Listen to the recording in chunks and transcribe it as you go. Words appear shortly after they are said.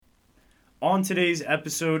On today's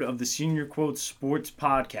episode of the Senior Quote Sports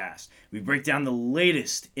Podcast, we break down the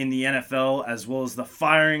latest in the NFL as well as the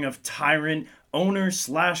firing of tyrant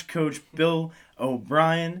owner/coach Bill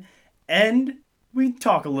O'Brien, and we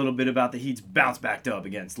talk a little bit about the Heat's bounce back dub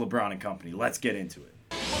against LeBron and company. Let's get into it.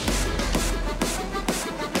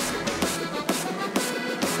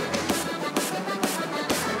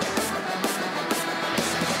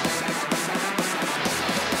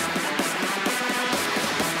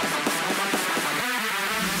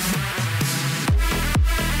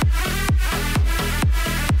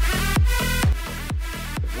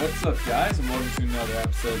 What's up, guys, and welcome to another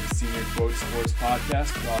episode of the Senior Quote Sports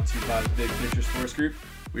Podcast, brought to you by the Big Picture Sports Group.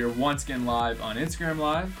 We are once again live on Instagram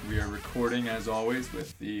Live. We are recording, as always,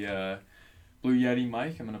 with the Blue Yeti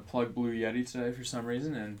mic. I'm going to plug Blue Yeti today for some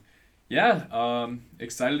reason, and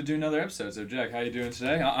excited to do another episode. So, Jack, how you doing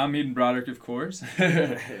today? I'm Eden Broderick, of course.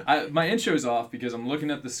 My intro's off because I'm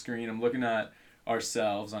looking at the screen. I'm looking at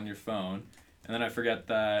ourselves on your phone, and then I forget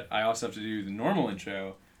that I also have to do the normal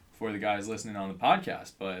intro for the guys listening on the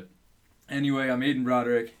podcast. But anyway, I'm Aiden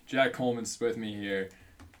Broderick. Jack Coleman's with me here.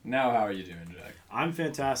 Now, how are you doing, Jack? I'm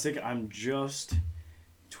fantastic. I'm just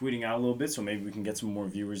tweeting out a little bit, so maybe we can get some more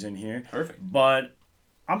viewers in here. Perfect. But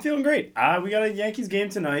I'm feeling great. We got a Yankees game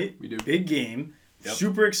tonight. We do. Big game. Yep.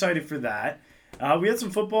 Super excited for that. We had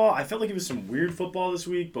some football. I felt like it was some weird football this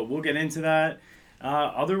week, but we'll get into that.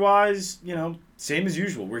 Otherwise, same as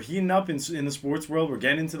usual. We're heating up in the sports world. We're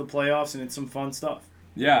getting into the playoffs, and it's some fun stuff.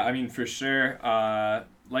 Yeah, I mean, for sure.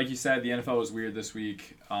 Like you said, the NFL was weird this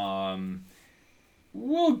week.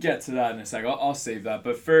 We'll get to that in a second. I'll save that.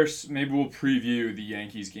 But first, maybe we'll preview the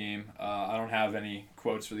Yankees game. I don't have any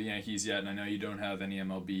quotes for the Yankees yet, and I know you don't have any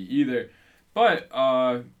MLB either. But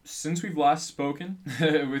since we've last spoken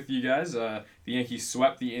with you guys, the Yankees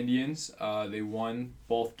swept the Indians. They won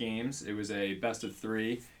both games. It was a best of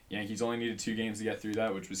three. Yankees only needed 2 games to get through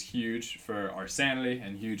that, which was huge for our sanity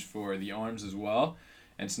and huge for the arms as well.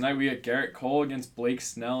 And tonight we got Gerrit Cole against Blake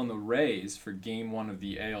Snell and the Rays for Game 1 of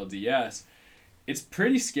the ALDS. It's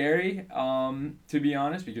pretty scary, to be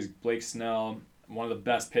honest, because Blake Snell, one of the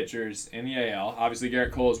best pitchers in the AL. Obviously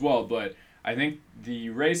Gerrit Cole as well, but I think the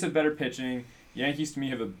Rays have better pitching. Yankees, to me,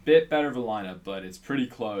 have a bit better of a lineup, but it's pretty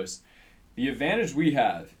close. The advantage we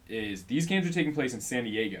have is these games are taking place in San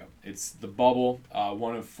Diego. It's the bubble,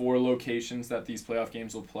 one of 4 locations that these playoff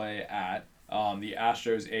games will play at. The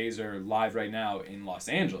Astros A's are live right now in Los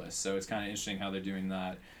Angeles, so it's kind of interesting how they're doing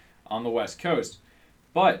that on the West Coast.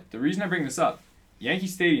 But the reason I bring this up, Yankee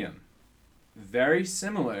Stadium, very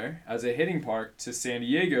similar as a hitting park to San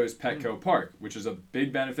Diego's Petco Park, which is a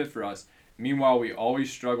big benefit for us. Meanwhile, we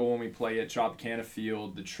always struggle when we play at Tropicana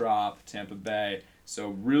Field, the Trop, Tampa Bay. So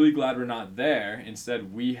really glad we're not there.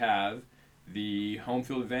 Instead, we have the home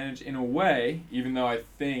field advantage in a way, even though I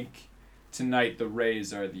think tonight the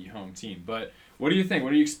Rays are the home team. But what do you think?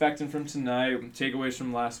 What are you expecting from tonight? Takeaways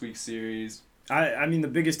from last week's series? I mean, the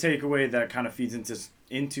biggest takeaway that kind of feeds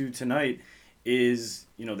into tonight is,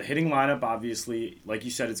 the hitting lineup, obviously. Like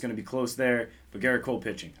you said, it's going to be close there, but Gerrit Cole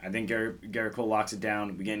pitching. I think Gerrit Cole locks it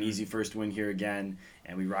down. We get an easy first win here again,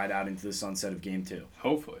 and we ride out into the sunset of Game 2.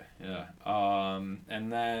 Hopefully, yeah.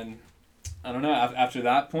 And then, I don't know, after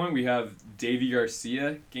that point, we have Deivi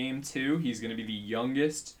Garcia, Game 2. He's going to be the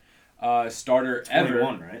youngest starter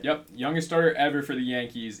 21, ever. Right? Yep, youngest starter ever for the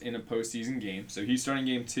Yankees in a postseason game. So he's starting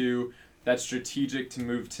Game 2. That's strategic to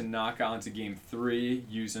move Tanaka onto Game 3,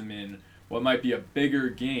 use him in what might be a bigger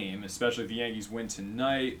game, especially if the Yankees win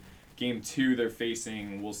tonight. Game 2, they're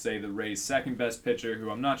facing, we'll say, the Rays' second-best pitcher, who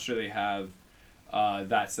I'm not sure they have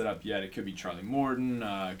that set up yet. It could be Charlie Morton.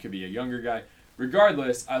 It could be a younger guy.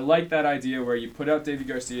 Regardless, I like that idea where you put out Deivi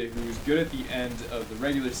Garcia, who was good at the end of the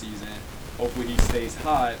regular season. Hopefully he stays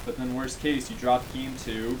hot, but then worst case, you drop Game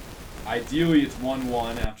 2. Ideally, it's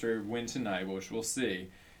 1-1 after a win tonight, which we'll see.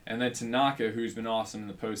 And then Tanaka, who's been awesome in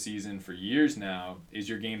the postseason for years now, is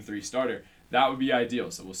your Game 3 starter. That would be ideal,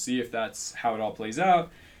 so we'll see if that's how it all plays out.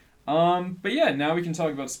 But yeah, now we can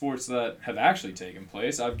talk about sports that have actually taken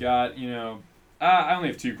place. I've got, I only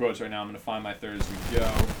have 2 quotes right now. I'm going to find my third as we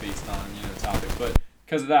go based on, topic. But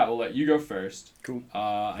because of that, we'll let you go first. Cool.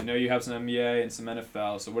 I know you have some NBA and some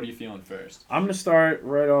NFL, so what are you feeling first? I'm going to start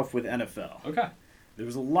right off with NFL. Okay. There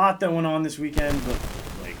was a lot that went on this weekend, but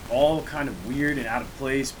all kind of weird and out of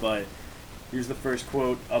place. But here's the first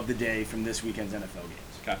quote of the day from this weekend's NFL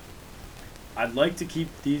games. Okay. I'd like to keep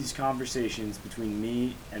these conversations between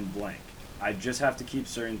me and blank. I just have to keep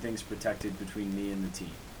certain things protected between me and the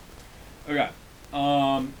team. Okay.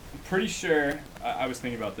 Pretty sure, I was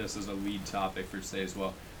thinking about this as a lead topic for today as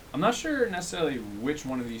well. I'm not sure necessarily which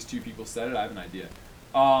one of these 2 people said it. I have an idea.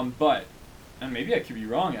 But and maybe I could be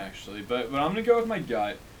wrong actually, but I'm gonna go with my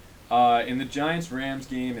gut. In the Giants-Rams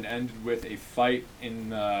game, it ended with a fight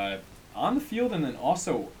on the field and then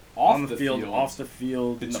also off the field. Off the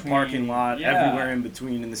field, in the parking lot, everywhere in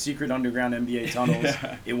between, in the secret underground NBA tunnels.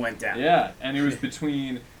 It went down. Yeah, and it was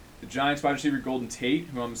between the Giants wide receiver Golden Tate,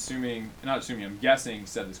 who I'm guessing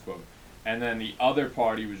said this quote, and then the other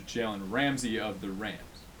party was Jalen Ramsey of the Rams.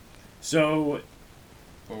 So...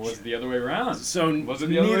 Or was it the other way around? So was it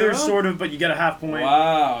the other way neither around? sort of, but you get a half point.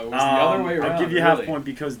 Wow, it was the other way around. I'll give you a half point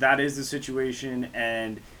because that is the situation,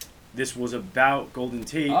 and this was about Golden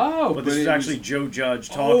Tate. Oh, but this is actually Joe Judge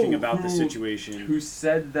talking about the situation. Who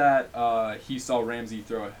said that he saw Ramsey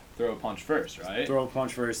throw a punch first, right? Throw a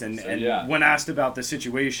punch first, and when asked about the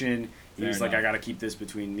situation, he was like, "I got to keep this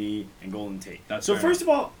between me and Golden Tate." So first of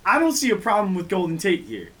all, I don't see a problem with Golden Tate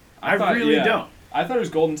here. I really don't. I thought it was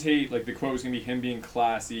Golden Tate, like the quote was going to be him being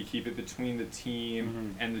classy, keep it between the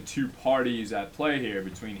team and the two parties at play here,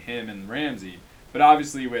 between him and Ramsey. But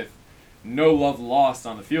obviously with no love lost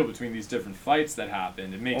on the field between these different fights that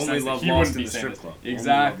happened, it makes sense that he wouldn't be saying this.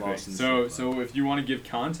 Exactly. So if you want to give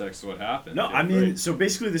context to what happened. No, I mean, so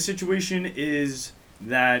basically the situation is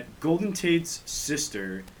that Golden Tate's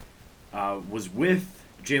sister was with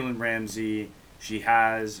Jalen Ramsey. She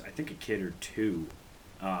has, I think, a kid or two.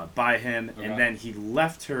 By him, and then he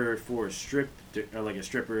left her for a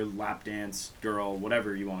stripper, lap dance girl,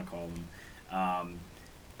 whatever you want to call them.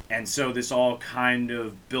 And so this all kind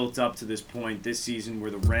of built up to this point this season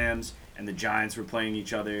where the Rams and the Giants were playing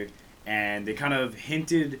each other, and they kind of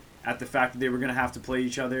hinted at the fact that they were going to have to play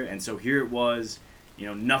each other. And so here it was,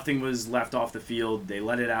 nothing was left off the field. They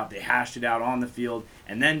let it out. They hashed it out on the field,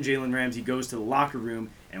 and then Jalen Ramsey goes to the locker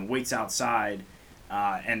room and waits outside.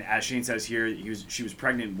 And as Shane says here, she was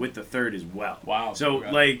pregnant with the third as well. Wow. So,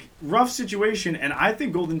 rough situation. And I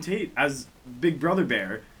think Golden Tate, as Big Brother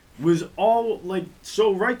Bear, was all,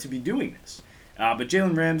 so right to be doing this. But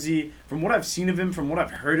Jalen Ramsey, from what I've seen of him, from what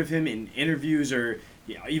I've heard of him in interviews or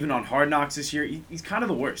even on Hard Knocks this year, he's kind of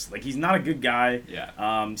the worst. He's not a good guy.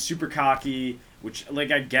 Yeah. Super cocky, which, I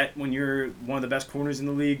get when you're one of the best corners in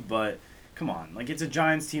the league. But, come on. It's a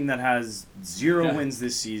Giants team that has 0 wins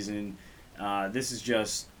this season. This is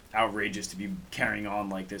just outrageous to be carrying on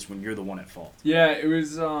like this when you're the one at fault. Yeah, it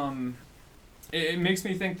was. It makes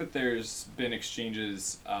me think that there's been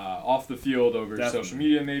exchanges off the field over social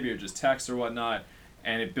media, maybe, or just text or whatnot,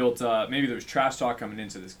 and it built up. Maybe there was trash talk coming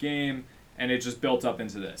into this game, and it just built up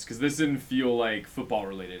into this because this didn't feel like football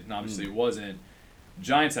related, and obviously it wasn't.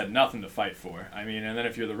 Giants had nothing to fight for. I mean, and then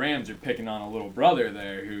if you're the Rams, you're picking on a little brother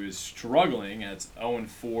there who is struggling. It's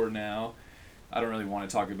 0-4 now. I don't really want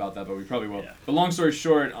to talk about that, but we probably will. Yeah. But long story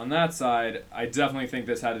short, on that side, I definitely think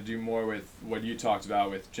this had to do more with what you talked about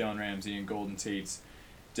with Jalen Ramsey and Golden Tate's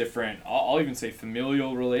different, I'll even say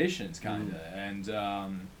familial relations, kind of,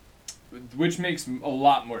 and which makes a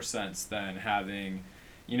lot more sense than having,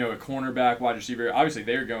 a cornerback, wide receiver. Obviously,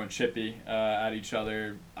 they were going chippy at each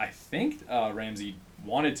other. I think Ramsey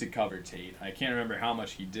wanted to cover Tate. I can't remember how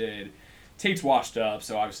much he did. Tate's washed up,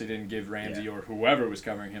 so obviously didn't give Ramsey or whoever was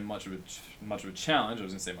covering him much of a challenge. I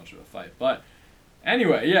was going to say much of a fight. But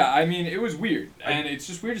anyway, yeah, I mean, it was weird. And it's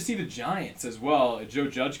just weird to see the Giants as well, a Joe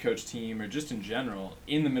Judge coach team, or just in general,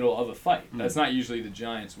 in the middle of a fight. That's not usually the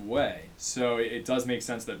Giants' way. So it does make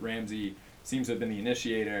sense that Ramsey seems to have been the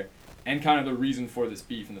initiator and kind of the reason for this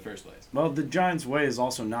beef in the first place. Well, the Giants' way is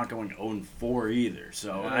also not going 0-4 either.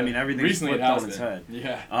 So, I mean, everything's flipped on its head.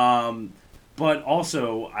 Yeah. But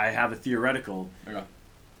also, I have a theoretical. Okay.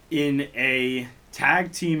 In a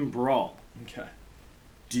tag team brawl,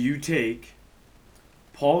 do you take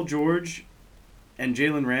Paul George and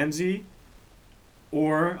Jalen Ramsey,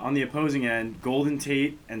 or on the opposing end, Golden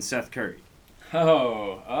Tate and Seth Curry?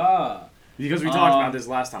 Because we talked about this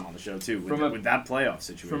last time on the show, too, with that playoff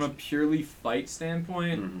situation. From a purely fight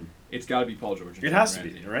standpoint, it's got to be Paul George. It has to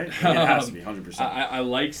be, right? It has to be, 100%. I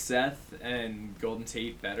like Seth and Golden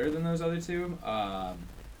Tate better than those other two. I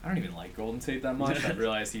don't even like Golden Tate that much. I've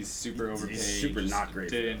realized he's super overpaid. He's super not great.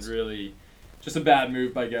 Didn't really... Just a bad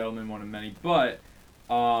move by Gettleman, one of many. But,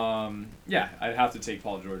 yeah, I'd have to take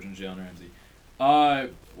Paul George and Jalen Ramsey.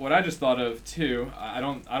 What I just thought of, too, I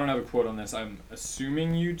don't have a quote on this. I'm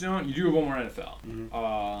assuming you don't. You do have one more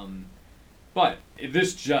NFL. But if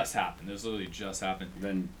this just happened, this literally just happened.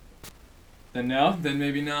 Then no, then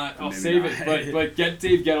maybe not. I'll save it, but get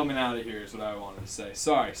Dave Gettleman out of here is what I wanted to say.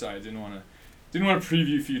 Sorry, I didn't want to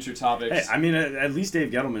preview future topics. Hey, I mean, at least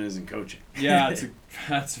Dave Gettleman isn't coaching. Yeah,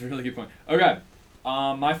 that's a really good point. Okay,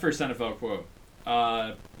 my first NFL quote.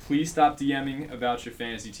 Please stop DMing about your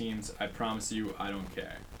fantasy teams. I promise you, I don't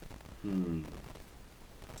care.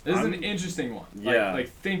 This is an interesting one. Yeah. Like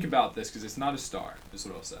think about this because it's not a star. Is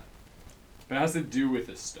what I'll say. But it has to do with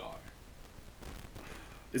a star.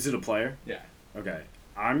 Is it a player? Yeah. Okay.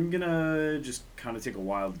 I'm going to just kind of take a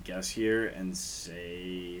wild guess here and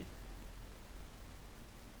say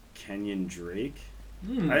Kenyon Drake.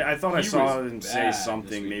 I thought I saw him say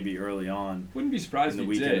something maybe early on. Wouldn't be surprised in the if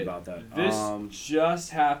weekend did. about that. This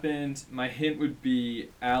just happened. My hint would be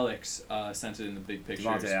Alex sent it in the big picture.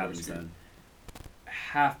 Devontae Adams then.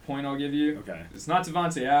 Half point I'll give you. Okay. It's not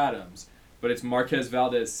Devontae Adams, but it's Marquez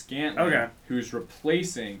Valdez-Scantling who's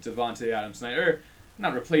replacing Devontae Adams tonight. Or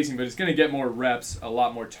not replacing, but it's going to get more reps, a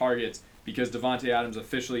lot more targets because Devontae Adams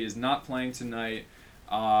officially is not playing tonight.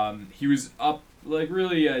 He was up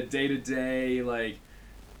really day-to-day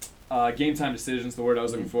game time decisions, the word I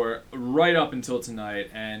was looking for, right up until tonight,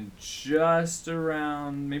 and just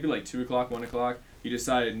around maybe 2 o'clock, 1 o'clock, he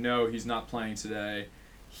decided no, he's not playing today.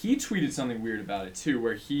 He tweeted something weird about it too,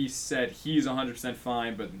 where he said he's 100%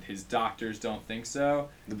 fine, but his doctors don't think so.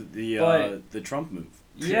 The Trump move.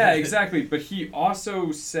 Yeah, exactly. But he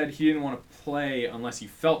also said he didn't want to play unless he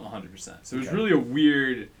felt 100%. So it was really a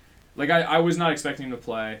weird. I was not expecting him to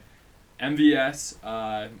play.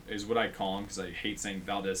 MVS is what I call him because I hate saying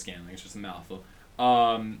Valdez-Scantling. It's just a mouthful.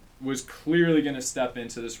 Was clearly going to step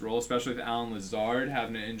into this role, especially with Allen Lazard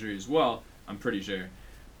having an injury as well, I'm pretty sure.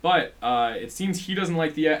 But it seems he doesn't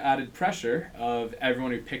like the added pressure of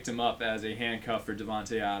everyone who picked him up as a handcuff for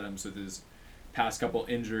Devontae Adams with his past couple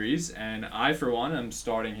injuries. And I, for one, am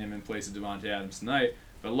starting him in place of Devontae Adams tonight.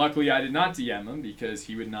 But luckily I did not DM him because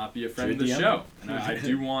he would not be a friend of the show. And I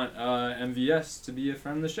do want MVS to be a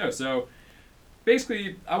friend of the show. So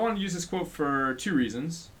basically, I want to use this quote for two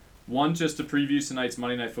reasons. One, just to preview tonight's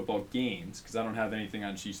Monday Night Football games because I don't have anything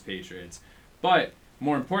on Chiefs-Patriots. But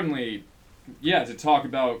more importantly, to talk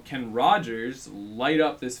about can Rodgers light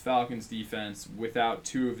up this Falcons defense without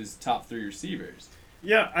two of his top three receivers?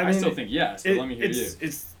 Yeah, I mean, still think yes, but let me hear you.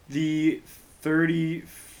 It's the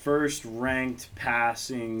 31st ranked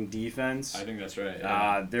passing defense. I think that's right.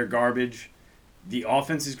 Yeah. They're garbage. The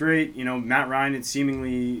offense is great. Matt Ryan, it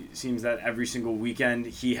seemingly seems that every single weekend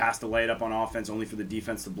he has to lay it up on offense only for the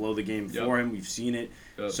defense to blow the game for him. We've seen it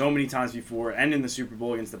so many times before, and in the Super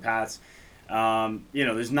Bowl against the Pats.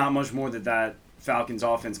 There's not much more that Falcons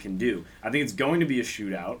offense can do. I think it's going to be a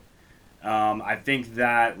shootout. I think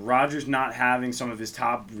that Rodgers not having some of his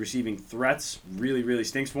top receiving threats really, really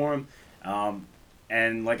stinks for him.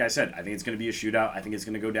 And like I said, I think it's going to be a shootout. I think it's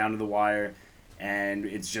going to go down to the wire. And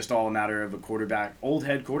it's just all a matter of old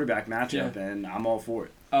head quarterback matchup, and I'm all for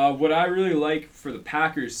it. What I really like for the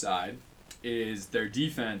Packers side is their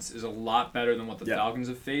defense is a lot better than what the Falcons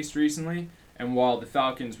have faced recently. And while the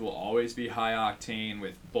Falcons will always be high octane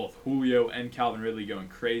with both Julio and Calvin Ridley going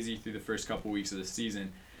crazy through the first couple weeks of the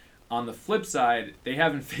season, on the flip side, they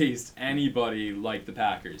haven't faced anybody like the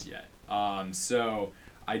Packers yet. So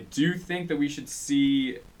I do think that we should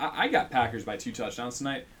see. I got Packers by 2 touchdowns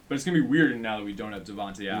tonight, but it's gonna be weirder now that we don't have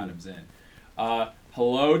Devontae Adams in.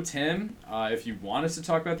 Hello, Tim. If you want us to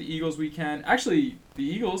talk about the Eagles, we can. Actually, the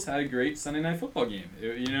Eagles had a great Sunday Night Football game.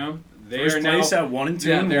 They First are place now at 1-2.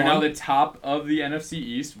 Yeah, they're now the top of the NFC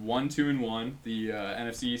East, 1-2-1. The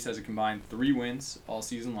NFC East has a combined 3 wins all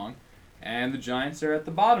season long, and the Giants are at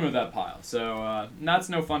the bottom of that pile. So that's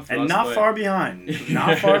no fun for us. And not far behind.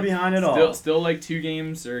 Not far behind at all. Still 2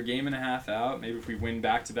 games or a game and a half out. Maybe if we win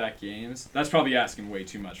back-to-back games. That's probably asking way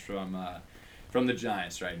too much from the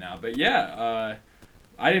Giants right now. But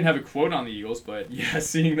I didn't have a quote on the Eagles, but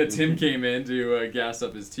seeing that Tim came in to gas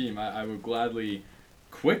up his team, I would gladly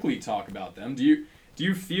quickly talk about them. Do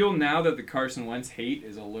you feel now that the Carson Wentz hate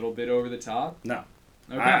is a little bit over the top? No.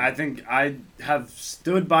 Okay. I think I have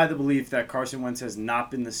stood by the belief that Carson Wentz has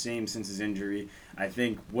not been the same since his injury. I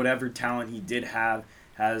think whatever talent he did have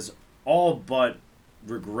has all but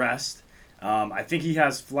regressed. I think he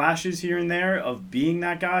has flashes here and there of being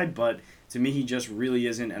that guy, but to me he just really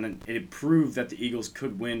isn't, and it proved that the Eagles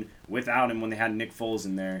could win without him when they had Nick Foles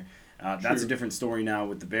in there. That's a different story now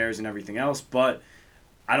with the Bears and everything else, but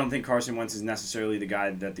I don't think Carson Wentz is necessarily the guy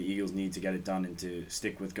that the Eagles need to get it done and to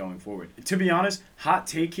stick with going forward. To be honest, hot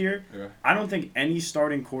take here, I don't think any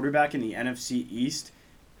starting quarterback in the NFC East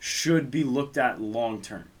should be looked at long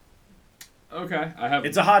term. Okay.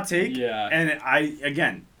 It's a hot take, yeah. And I,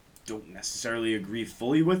 again, don't necessarily agree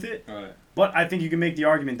fully with it, Right. But I think you can make the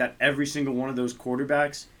argument that every single one of those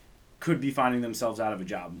quarterbacks could be finding themselves out of a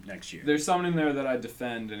job next year. There's someone in there that I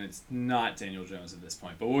defend, and it's not Daniel Jones at this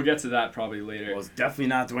point. But we'll get to that probably later. Well, it's definitely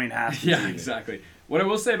not Dwayne Haskins. Yeah, either. exactly. What I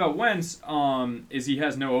will say about Wentz is he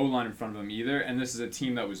has no O-line in front of him either, and this is a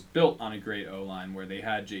team that was built on a great O-line where they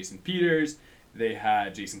had Jason Peters They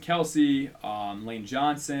had Jason Kelsey, Lane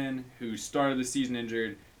Johnson, who started the season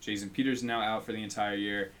injured. Jason Peters now out for the entire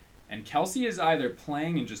year. And Kelsey is either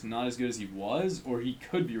playing and just not as good as he was, or he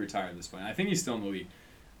could be retired at this point. I think he's still in the league.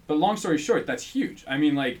 But long story short, that's huge. I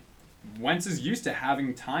mean, like, Wentz is used to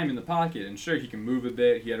having time in the pocket. And sure, he can move a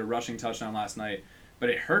bit. He had a rushing touchdown last night. But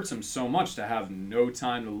it hurts him so much to have no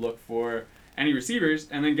time to look for any receivers.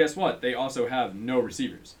 And then guess what? They also have no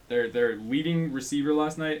receivers. Their leading receiver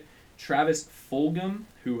last night, Travis Fulgham,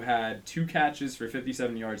 who had 2 catches for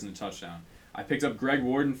 57 yards and a touchdown. I picked up Greg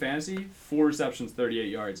Ward in fantasy, 4 receptions, 38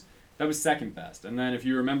 yards. That was second best. And then if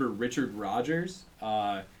you remember Richard Rodgers,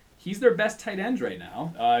 he's their best tight end right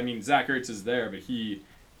now. I mean, Zach Ertz is there, but he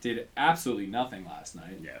did absolutely nothing last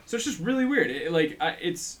night. Yeah. So it's just really weird.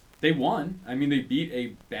 They won. I mean, they beat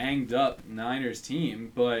a banged-up Niners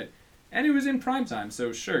team, and it was in prime time,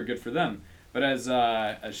 so sure, good for them. But as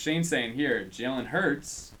Shane's saying here, Jalen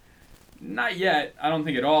Hurts, not yet. I don't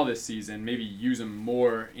think at all this season. Maybe use him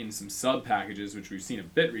more in some sub packages, which we've seen a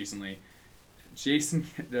bit recently. Jason,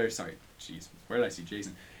 where did I see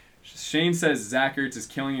Jason? Shane says Zach Ertz is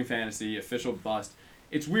killing in fantasy, official bust.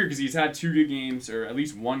 It's weird because he's had 2 good games, or at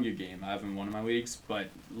least 1 good game. I have him in one of my leagues, but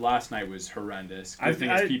last night was horrendous. Good thing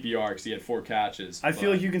it's PPR because he had 4 catches. I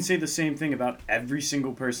feel like you can say the same thing about every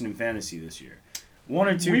single person in fantasy this year. 1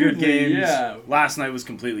 or 2 good games. Yeah. Last night was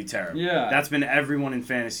completely terrible. Yeah. That's been everyone in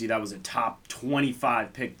fantasy that was a top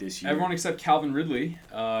 25 pick this year. Everyone except Calvin Ridley,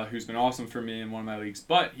 who's been awesome for me in one of my leagues,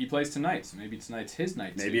 but he plays tonight, so maybe tonight's his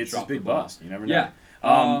night. Maybe it's his big bust. You never know.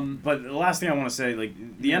 Yeah. But the last thing I want to say, like,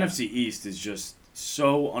 the NFC East is just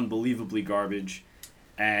so unbelievably garbage,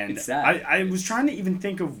 and it's sad. I was trying to even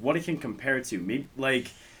think of what it can compare to. Maybe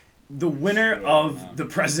like the winner of the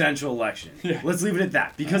presidential election. Yeah. Let's leave it at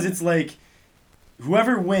that, because it's like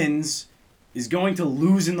whoever wins is going to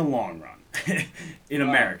lose in the long run in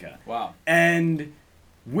America. Wow. And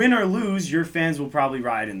win or lose, your fans will probably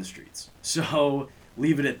riot in the streets. So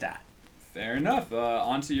leave it at that. Fair enough.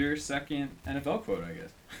 On to your second NFL quote, I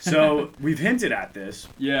guess. So we've hinted at this.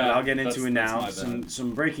 Yeah. But I'll get into it now.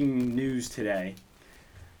 Some breaking news today.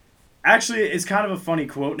 Actually, it's kind of a funny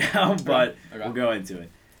quote now, but we'll go into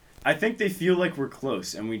it. I think they feel like we're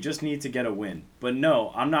close and we just need to get a win. But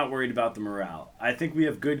no, I'm not worried about the morale. I think we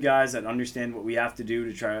have good guys that understand what we have to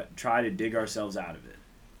do to try to dig ourselves out of it.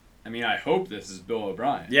 I mean, I hope this is Bill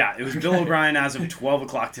O'Brien. Yeah, it was Bill O'Brien as of 12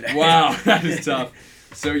 o'clock today. Wow, that is tough.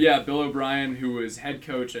 So yeah, Bill O'Brien, who was head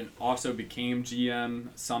coach and also became GM,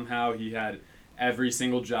 somehow he had every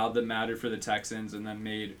single job that mattered for the Texans and then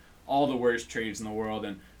made all the worst trades in the world.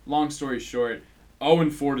 And long story short,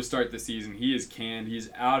 0-4 to start the season. He is canned.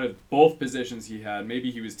 He's out of both positions he had.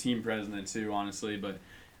 Maybe he was team president too, honestly, but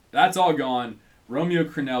that's all gone. Romeo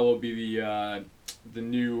Crennel will be the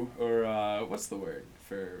new, or what's the word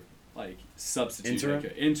for like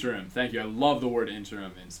substitute? Interim. Thank you. I love the word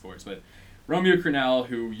interim in sports, but Romeo Crennel,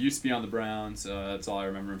 who used to be on the Browns, that's all I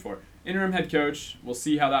remember him for. Interim head coach. We'll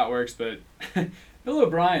see how that works, but Bill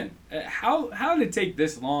O'Brien, how did it take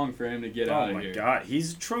this long for him to get out of here? Oh my God,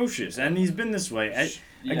 he's atrocious, and he's been this way.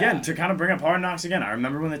 Again, to kind of bring up Hard Knocks again, I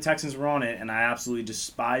remember when the Texans were on it, and I absolutely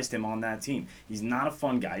despised him on that team. He's not a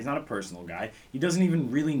fun guy. He's not a personal guy. He doesn't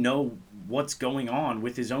even really know what's going on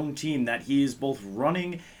with his own team that he is both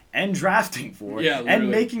running and drafting for,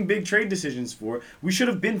 and making big trade decisions for. We should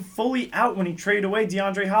have been fully out when he traded away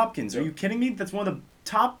DeAndre Hopkins. Are you kidding me? That's one of the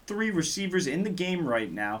top 3 receivers in the game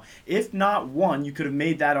right now. If not one, you could have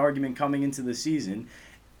made that argument coming into the season.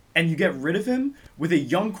 And you get rid of him with a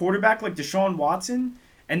young quarterback like Deshaun Watson,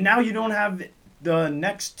 and now you don't have the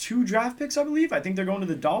next 2 draft picks, I believe. I think they're going to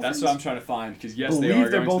the Dolphins. That's what I'm trying to find, because yes, they are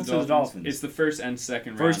they're going both to the Dolphins. It's the first and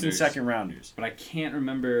second rounders. First and second rounders. But I can't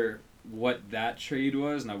remember what that trade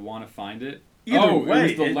was, and I want to find it. Either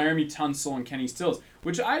way, it was the Laramie Tunsil and Kenny Stills,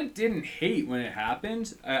 which I didn't hate when it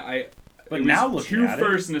happened. But now looking at it, 2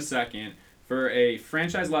 firsts and a second for a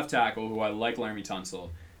franchise left tackle who I like, Laramie Tunsil,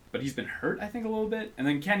 but he's been hurt, I think, a little bit. And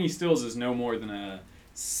then Kenny Stills is no more than a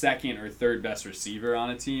second or third best receiver on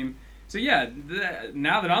a team. So yeah,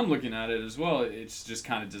 now that I'm looking at it as well, it's just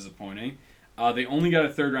kind of disappointing. They only got a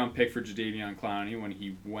 3rd round pick for Jadeveon Clowney when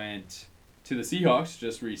he went to the Seahawks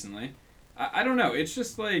just recently. I don't know. It's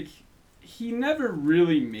just like he never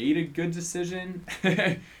really made a good decision.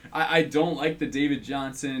 I don't like the David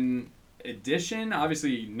Johnson addition.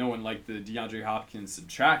 Obviously, no one liked the DeAndre Hopkins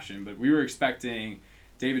subtraction, but we were expecting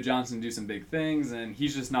David Johnson to do some big things, and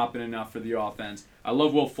he's just not been enough for the offense. I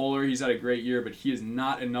love Will Fuller. He's had a great year, but he is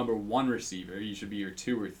not a number 1 receiver. He should be your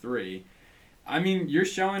 2 or 3. I mean, you're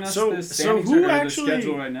showing us the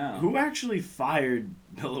schedule right now. Who actually fired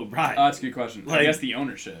Bill O'Brien? That's a good question. Like, I guess the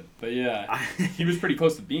ownership. But yeah, he was pretty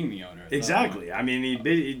close to being the owner. Exactly. I mean,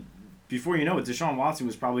 he before you know it, Deshaun Watson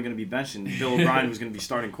was probably going to be benched and Bill O'Brien was going to be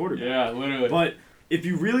starting quarterback. Yeah, literally. But if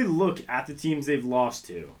you really look at the teams they've lost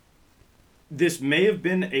to, this may have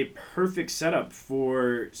been a perfect setup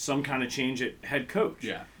for some kind of change at head coach.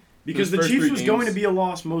 Yeah. Because the Chiefs was going to be a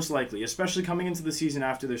loss most likely, especially coming into the season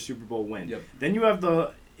after their Super Bowl win. Yep. Then you have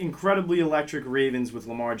the incredibly electric Ravens with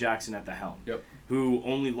Lamar Jackson at the helm, Yep. who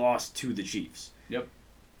only lost to the Chiefs. Yep.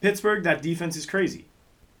 Pittsburgh, that defense is crazy.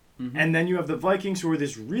 Mm-hmm. And then you have the Vikings, who are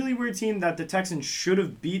this really weird team that the Texans should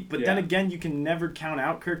have beat, but then again, you can never count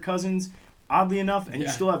out Kirk Cousins, oddly enough, and you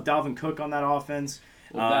still have Dalvin Cook on that offense.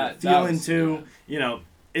 Thielen too. You know,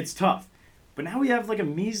 it's tough. But now we have like a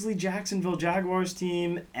measly Jacksonville Jaguars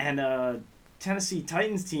team and a Tennessee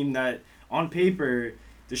Titans team that, on paper,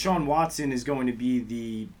 Deshaun Watson is going to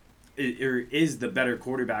be is the better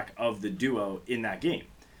quarterback of the duo in that game.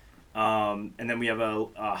 And then we have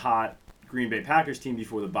a hot Green Bay Packers team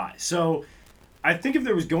before the bye. So I think if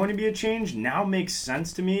there was going to be a change, now makes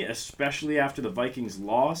sense to me, especially after the Vikings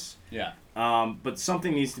loss. Yeah. But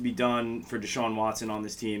something needs to be done for Deshaun Watson on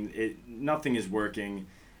this team. Nothing is working,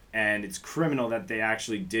 and it's criminal that they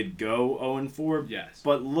actually did go 0-4. Yes.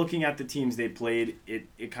 But looking at the teams they played,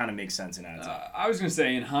 it kind of makes sense and adds up. I was going to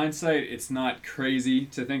say, in hindsight, it's not crazy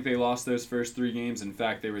to think they lost those first 3 games. In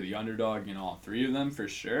fact, they were the underdog in all 3 of them for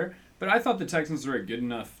sure. But I thought the Texans were a good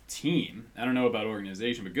enough team. I don't know about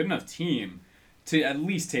organization, but good enough team to at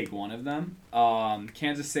least take one of them.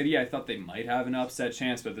 Kansas City, I thought they might have an upset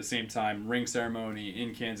chance, but at the same time, ring ceremony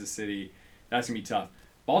in Kansas City, that's going to be tough.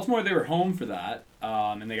 Baltimore, they were home for that,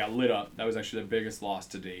 and they got lit up. That was actually their biggest loss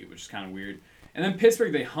to date, which is kind of weird. And then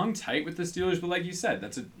Pittsburgh, they hung tight with the Steelers, but like you said,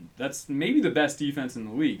 that's maybe the best defense in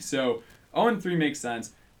the league. So 0-3 makes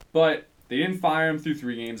sense, but they didn't fire him through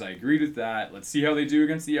 3 games. I agreed with that. Let's see how they do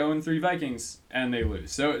against the 0-3 Vikings, and they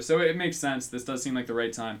lose. So it makes sense. This does seem like the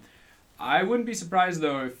right time. I wouldn't be surprised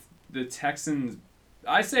though if the Texans,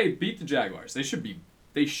 I say beat the Jaguars. They should be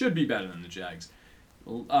better than the Jags.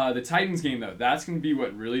 The Titans game though, that's going to be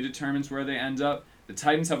what really determines where they end up. The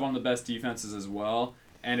Titans have one of the best defenses as well,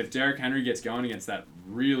 and if Derrick Henry gets going against that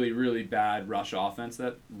really, really bad run offense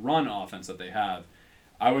that they have,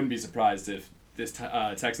 I wouldn't be surprised if this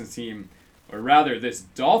Texans team, or rather this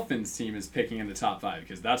Dolphins team, is picking in the top 5,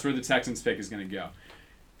 because that's where the Texans pick is going to go.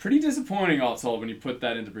 Pretty disappointing, all told, when you put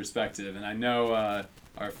that into perspective. And I know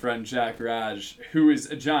our friend Jack Raj, who is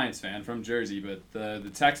a Giants fan from Jersey, but the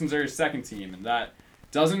Texans are his second team, and that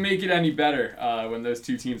doesn't make it any better when those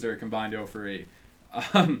 2 teams are combined 0-8.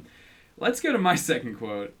 Let's go to my second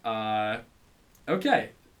quote. Okay,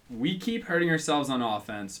 we keep hurting ourselves on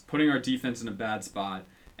offense, putting our defense in a bad spot,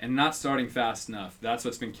 and not starting fast enough. That's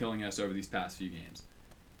what's been killing us over these past few games.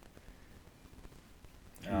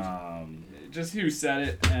 Just who said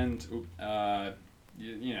it, and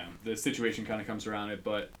you know, the situation kind of comes around it,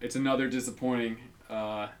 but it's another disappointing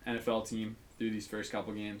NFL team through these first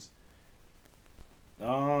couple games. I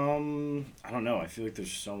don't know. I feel like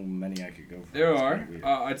there's so many I could go for. There are.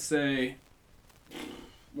 I'd say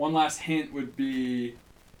one last hint would be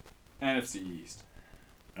NFC East.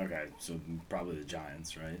 Okay, so probably the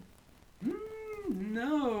Giants, right?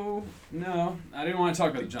 No. I didn't want to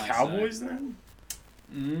talk about the Giants. Cowboys then?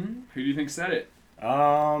 Who do you think said it?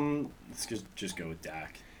 Let's just go with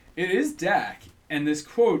Dak. It is Dak, and this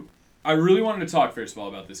quote, I really wanted to talk first of all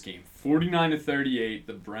about this game. 49-38,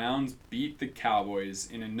 the Browns beat the Cowboys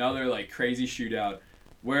in another like crazy shootout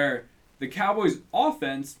where the Cowboys'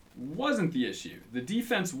 offense wasn't the issue. The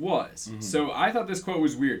defense was. Mm-hmm. So I thought this quote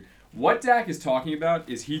was weird. What Dak is talking about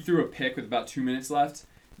is he threw a pick with about 2 minutes left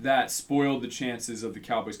that spoiled the chances of the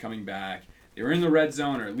Cowboys coming back. They were in the red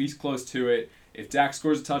zone, or at least close to it. If Dak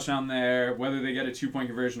scores a touchdown there, whether they get a 2-point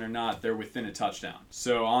conversion or not, they're within a touchdown.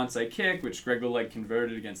 So onside kick, which Greg Lillard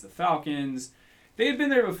converted against the Falcons, they had been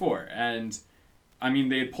there before. And, I mean,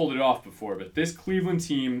 they had pulled it off before. But this Cleveland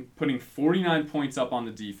team putting 49 points up on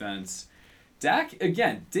the defense, Dak,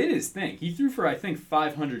 again, did his thing. He threw for, I think,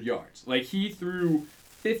 500 yards. Like, he threw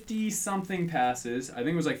 50-something passes. I think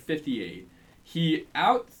it was like 58. He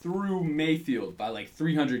out-threw Mayfield by like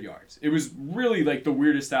 300 yards. It was really like the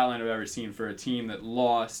weirdest stat line I've ever seen for a team that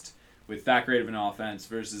lost with that great of an offense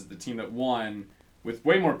versus the team that won with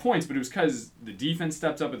way more points, but it was because the defense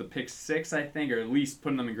stepped up with a pick 6, I think, or at least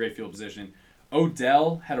putting them in great field position.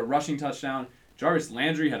 Odell had a rushing touchdown. Jarvis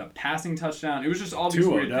Landry had a passing touchdown. It was just all these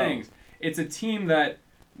weird things. It's a team that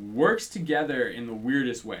works together in the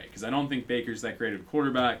weirdest way, because I don't think Baker's that great of a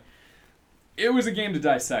quarterback. It was a game to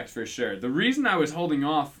dissect for sure. The reason I was holding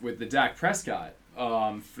off with the Dak Prescott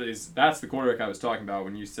is that's the quarterback I was talking about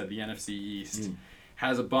when you said the NFC East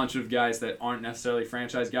has a bunch of guys that aren't necessarily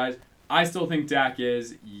franchise guys. I still think Dak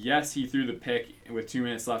is. Yes, he threw the pick with 2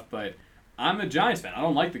 minutes left, but I'm a Giants fan. I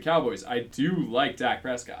don't like the Cowboys. I do like Dak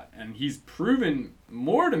Prescott, and he's proven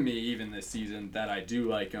more to me even this season that I do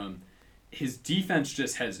like him. His defense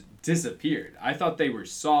just has disappeared. I thought they were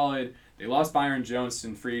solid. They lost Byron Jones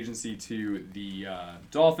in free agency to the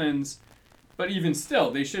Dolphins, but even still,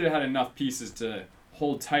 they should have had enough pieces to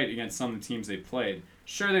hold tight against some of the teams they played.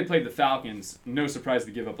 Sure, they played the Falcons. No surprise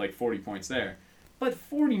to give up like 40 points there. But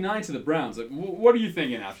 49 to the Browns. Like, what are you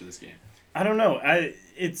thinking after this game? I don't know.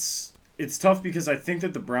 It's tough because I think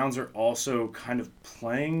that the Browns are also kind of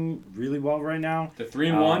playing really well right now. They're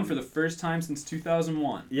 3-1 for the first time since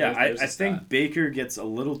 2001. Yeah, I think Baker gets a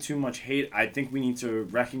little too much hate. I think we need to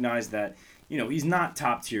recognize that, he's not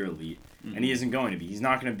top tier elite, and he isn't going to be. He's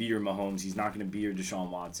not going to be your Mahomes. He's not going to be your Deshaun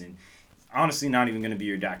Watson. Honestly, not even going to be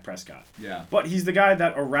your Dak Prescott. Yeah. But he's the guy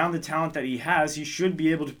that around the talent that he has, he should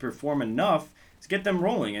be able to perform enough to get them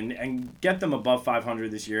rolling and get them above 500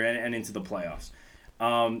 this year and into the playoffs.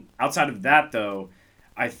 Outside of that, though,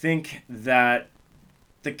 I think that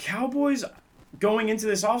the Cowboys going into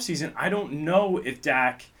this offseason, I don't know if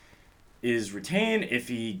Dak is retained, if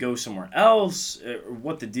he goes somewhere else, or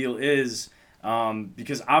what the deal is,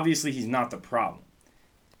 because obviously he's not the problem.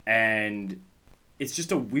 And it's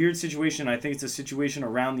just a weird situation. I think it's a situation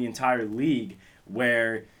around the entire league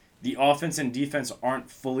where the offense and defense aren't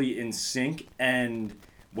fully in sync, and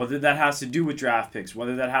whether that has to do with draft picks,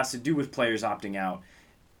 whether that has to do with players opting out,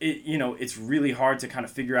 it's really hard to kind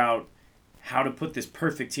of figure out how to put this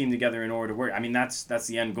perfect team together in order to work. I mean, that's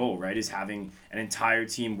the end goal, right, is having an entire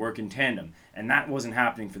team work in tandem, and that wasn't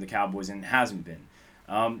happening for the Cowboys, and it hasn't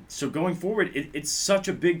been. So going forward, it's such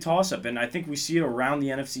a big toss-up, and I think we see it around the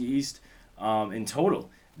NFC East in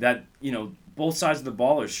total, that, both sides of the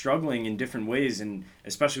ball are struggling in different ways, and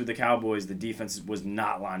especially with the Cowboys, the defense was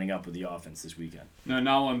not lining up with the offense this weekend. No,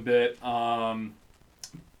 not one bit.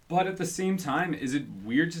 But at the same time, is it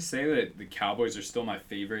weird to say that the Cowboys are still my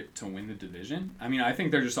favorite to win the division? I mean, I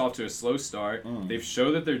think they're just off to a slow start. They've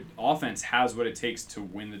showed that their offense has what it takes to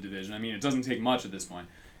win the division. I mean, it doesn't take much at this point.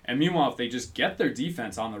 And meanwhile, if they just get their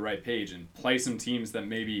defense on the right page and play some teams that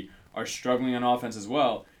maybe are struggling on offense as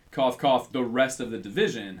well, cough, cough, the rest of the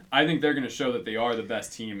division, I think they're going to show that they are the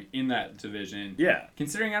best team in that division. Yeah.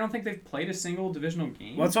 Considering I don't think they've played a single divisional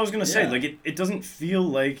game. Well, that's what I was going to say. Like, it doesn't feel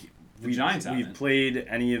like we've played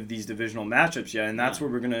any of these divisional matchups yet, and that's where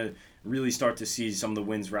we're going to really start to see some of the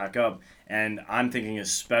wins rack up. And I'm thinking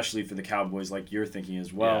especially for the Cowboys, like you're thinking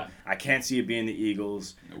as well. Yeah. I can't see it being the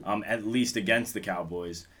Eagles, at least against the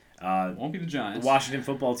Cowboys. Won't be the Giants. The Washington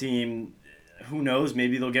football team, who knows?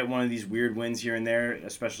 Maybe they'll get one of these weird wins here and there,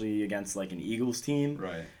 especially against like an Eagles team.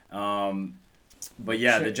 Right. But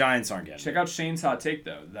yeah, the Giants aren't getting it. Check out Shane's hot take,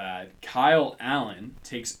 though, that Kyle Allen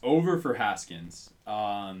takes over for Haskins.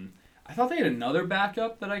 I thought they had another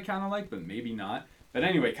backup that I kind of like, but maybe not. But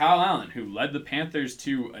anyway, Kyle Allen, who led the Panthers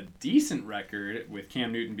to a decent record with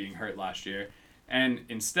Cam Newton being hurt last year, and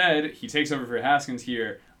instead he takes over for Haskins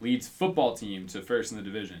here, leads football team to first in the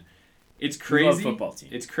division. It's crazy. We love football team.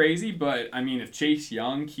 It's crazy, but I mean, if Chase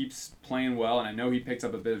Young keeps playing well, and I know he picked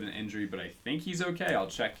up a bit of an injury, but I think he's okay. I'll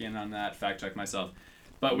check in on that, fact check myself.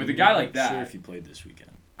 But with a guy like that, I'm sure if he played this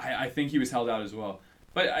weekend, I think he was held out as well.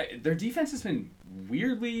 But their defense has been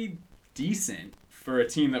weirdly decent for a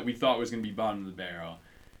team that we thought was going to be bottom of the barrel.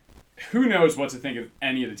 Who knows what to think of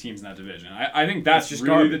any of the teams in that division? I think that's just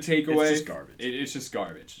really garbage. The takeaway. It's just garbage. It's just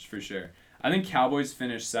garbage, for sure. I think Cowboys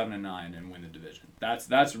finish 7-9 and win the division.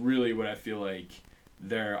 That's really what I feel like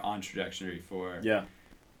they're on trajectory for. Yeah.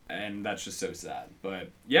 And that's just so sad. But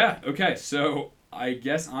yeah, okay. So I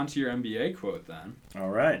guess onto your NBA quote then. All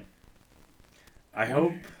right. I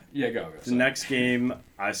hope go. the next game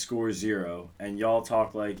I score 0 and y'all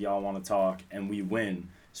talk like y'all want to talk and we win,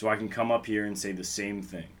 so I can come up here and say the same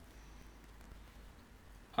thing.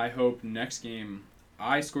 I hope next game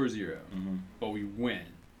I score 0, but we win.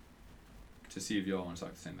 To see if y'all want to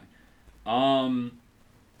talk the same thing.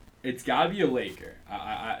 It's got to be a Laker.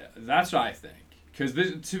 That's what I think. Because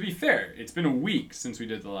to be fair, it's been a week since we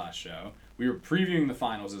did the last show. We were previewing the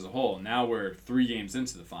finals as a whole. Now we're 3 games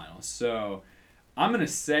into the finals. So I'm going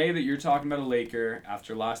to say that you're talking about a Laker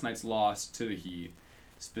after last night's loss to the Heat.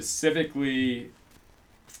 Specifically,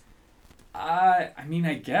 I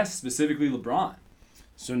guess specifically LeBron.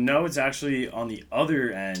 So no, it's actually on the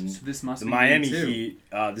other end. So this must the be Miami game 2. Heat.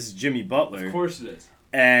 This is Jimmy Butler. Of course it is.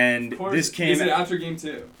 And this came. Is it after game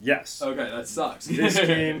 2? Yes. Okay, that sucks. This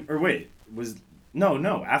game, or wait,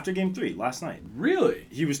 no, after game 3 last night. Really?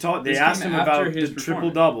 He was taught. They asked him about the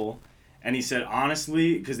triple double, And he said,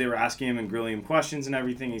 honestly, because they were asking him and grilling him questions and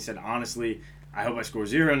everything, he said, honestly, I hope I score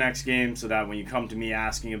 0 next game so that when you come to me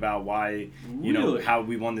asking about why, how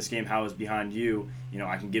we won this game, how I was behind you,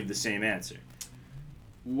 I can give the same answer.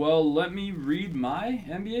 Well, let me read my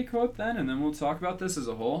NBA quote then, and then we'll talk about this as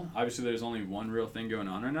a whole. Obviously, there's only one real thing going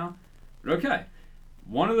on right now. But okay.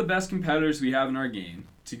 One of the best competitors we have in our game.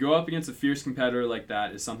 To go up against a fierce competitor like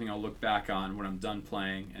that is something I'll look back on when I'm done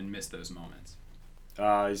playing and miss those moments.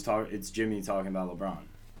 It's Jimmy talking about LeBron.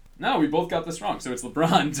 No, we both got this wrong. So it's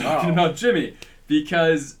LeBron talking about Jimmy.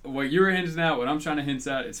 Because what you were hinting at, what I'm trying to hint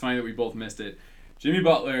at, it's funny that we both missed it. Jimmy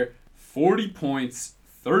Butler, 40 points,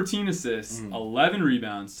 13 assists, 11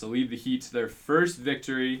 rebounds to lead the Heat to their first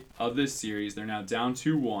victory of this series. They're now down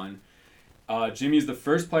 2-1. Jimmy is the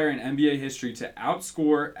first player in NBA history to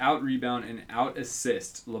outscore, out-rebound, and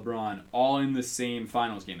out-assist LeBron all in the same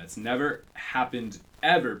finals game. That's never happened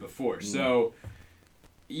ever before. So,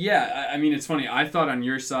 yeah, I mean, it's funny. I thought on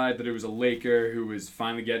your side that it was a Laker who was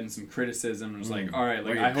finally getting some criticism and was like, all right,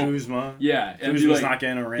 I hope... Kuzma. Yeah. And Kuzma's not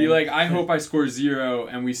getting a ring. Be like, I hope I score 0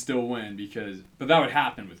 and we still win But that would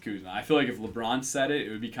happen with Kuzma. I feel like if LeBron said it, it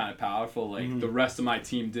would be kind of powerful. Like, the rest of my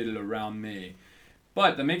team did it around me.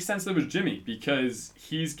 But that makes sense that it was Jimmy because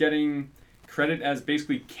he's getting credit as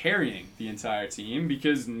basically carrying the entire team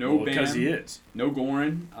because Bam, because he is. No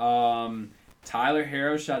Goran. Tyler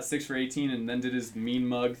Herro shot 6 for 18 and then did his mean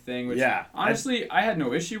mug thing, which honestly I had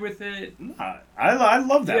no issue with it. I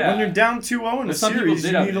love that. When you're down 2-0 in a series,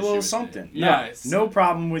 you need a little something. No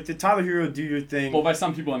problem with it. Tyler Herro, do your thing. Well, by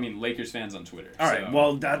some people I mean Lakers fans on Twitter. All right,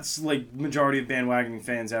 well that's like majority of bandwagon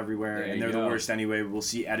fans everywhere, and they're the worst anyway. We'll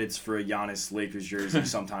see edits for a Giannis Lakers jersey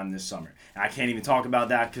sometime this summer. And I can't even talk about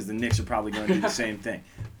that because the Knicks are probably going to do the same thing.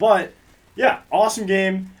 But yeah, awesome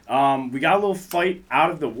game. We got a little fight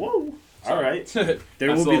out of the All right.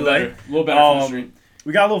 There will be a little better from the street.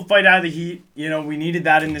 We got a little fight out of the Heat. We needed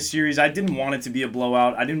that in this series. I didn't want it to be a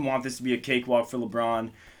blowout. I didn't want this to be a cakewalk for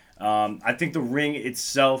LeBron. I think the ring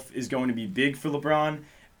itself is going to be big for LeBron.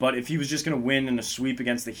 But if he was just going to win in a sweep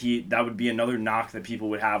against the Heat, that would be another knock that people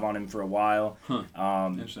would have on him for a while.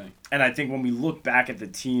 Interesting. And I think when we look back at the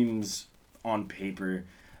teams on paper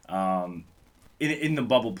in the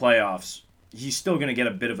bubble playoffs, he's still going to get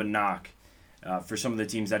a bit of a knock. For some of the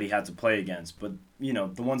teams that he had to play against. But,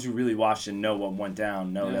 the ones who really watched and know what went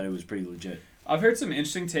down know that it was pretty legit. I've heard some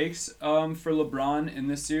interesting takes for LeBron in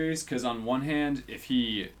this series because on one hand, if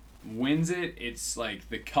he wins it, it's like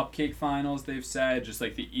the cupcake finals, they've said, just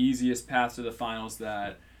like the easiest path to the finals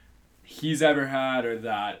that he's ever had or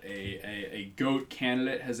that a GOAT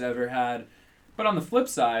candidate has ever had. But on the flip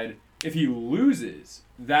side, if he loses,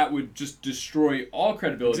 that would just destroy all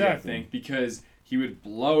credibility, exactly. I think, because he would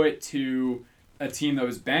blow it to a team that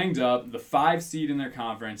was banged up, the 5 seed in their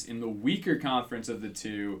conference, in the weaker conference of the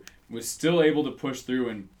two, was still able to push through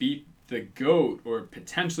and beat the GOAT, or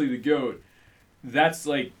potentially the GOAT.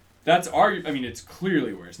 It's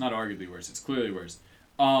clearly worse. Not arguably worse, it's clearly worse.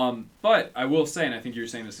 But I will say, and I think you were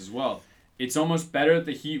saying this as well, it's almost better that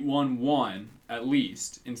the Heat won 1, at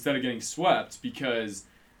least, instead of getting swept, because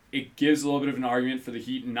it gives a little bit of an argument for the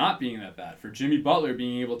Heat not being that bad. For Jimmy Butler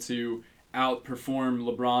being able to outperform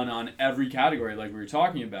LeBron on every category like we were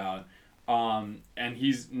talking about. And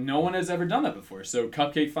no one has ever done that before. So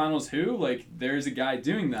Cupcake Finals who? Like, there's a guy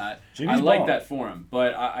doing that. Jimmy's I like ball. that for him.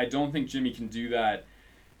 But I don't think Jimmy can do that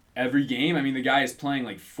every game. I mean, the guy is playing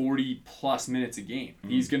like 40-plus minutes a game.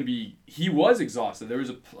 Mm-hmm. He was exhausted. There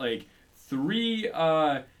was 3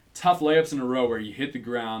 tough layups in a row where he hit the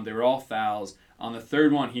ground. They were all fouls. On the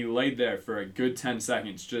third one, he laid there for a good 10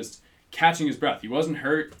 seconds just catching his breath. He wasn't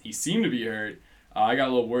hurt. He seemed to be hurt. I got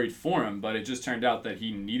a little worried for him, but it just turned out that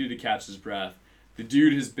he needed to catch his breath. The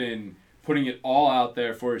dude has been putting it all out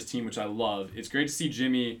there for his team, which I love. It's great to see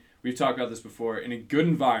Jimmy, we've talked about this before, in a good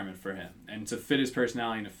environment for him and to fit his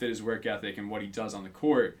personality and to fit his work ethic and what he does on the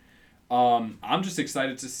court. I'm just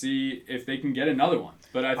excited to see if they can get another one.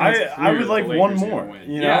 But I would like one more.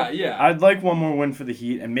 Yeah. I'd like one more win for the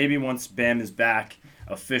Heat, and maybe once Bam is back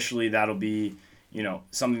officially, that'll be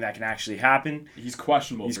something that can actually happen. He's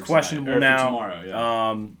questionable. He's questionable now. Tomorrow,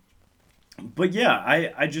 yeah. But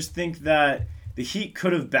yeah, I just think that the Heat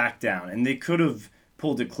could have backed down, and they could have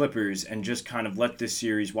pulled the Clippers and just kind of let this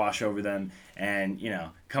series wash over them and,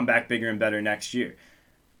 come back bigger and better next year.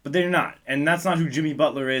 But they're not, and that's not who Jimmy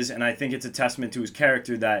Butler is, and I think it's a testament to his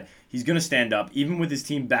character that he's going to stand up. Even with his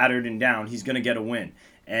team battered and down, he's going to get a win.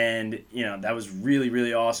 And, that was really,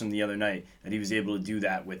 really awesome the other night that he was able to do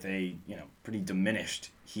that with a, pretty diminished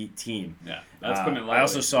Heat team. Yeah, that's putting it lightly. I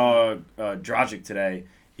also saw Dragic today.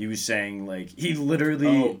 he was saying like he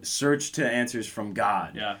literally searched to answers from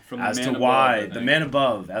God. Yeah, from as the to man why above, the man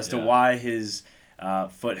above as to Yeah. why his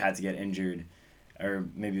foot had to get injured, or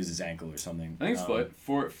maybe it was his ankle or something. I think it's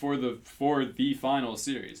foot for the final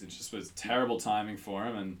series. It just was terrible timing for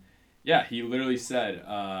him, and yeah, he literally said,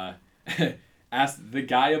 asked the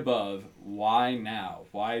guy above, why now?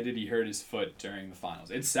 Why did he hurt his foot during the finals?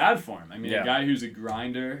 It's sad for him. I mean, Yeah. a guy who's a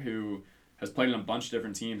grinder who has played on a bunch of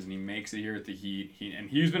different teams and he makes it here at the Heat.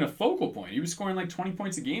 He's been a focal point. He was scoring like 20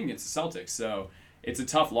 points a game against the Celtics, so it's a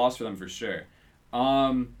tough loss for them for sure.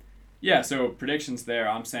 Yeah, so predictions there.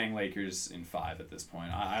 I'm saying Lakers in 5 at this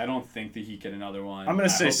point. I don't think the Heat get another one. I'm going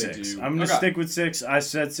to say hope they 6. do. I'm going to stick with 6. I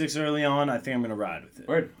said 6 early on. I think I'm going to ride with it.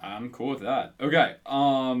 Word. I'm cool with that. Okay.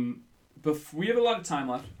 We have a lot of time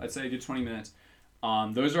left. I'd say a good 20 minutes.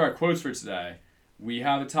 Those are our quotes for today. We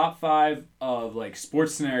have a top 5 of like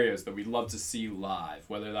sports scenarios that we'd love to see live.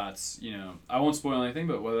 Whether that's, I won't spoil anything,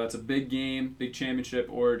 but whether that's a big game, big championship,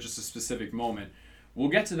 or just a specific moment. We'll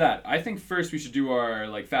get to that. I think first we should do our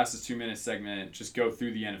like fastest 2 minute segment. Just go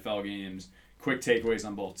through the NFL games, quick takeaways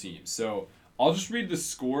on both teams. So I'll just read the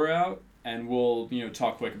score out, and we'll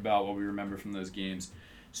talk quick about what we remember from those games.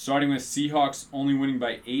 Starting with Seahawks only winning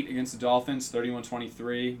by 8 against the Dolphins,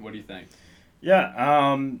 31-23. What do you think?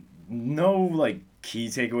 Yeah. No like key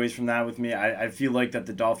takeaways from that with me. I feel like that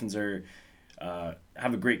the Dolphins are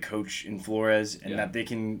have a great coach in Flores, and that they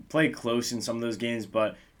can play close in some of those games,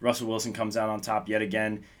 but Russell Wilson comes out on top yet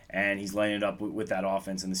again, and he's laying it up with that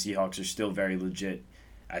offense, and the Seahawks are still very legit.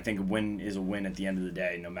 I think a win is a win at the end of the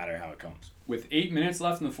day, no matter how it comes. With 8 minutes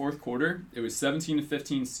left in the fourth quarter, it was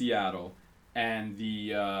 17-15 Seattle, and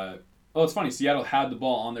it's funny, Seattle had the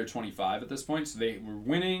ball on their 25 at this point, so they were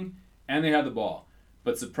winning, and they had the ball.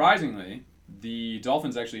 But surprisingly, the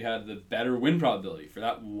Dolphins actually had the better win probability for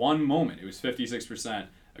that one moment. It was 56%,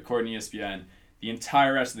 according to ESPN. The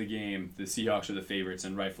entire rest of the game, the Seahawks are the favorites,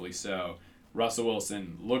 and rightfully so. Russell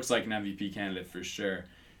Wilson looks like an MVP candidate for sure.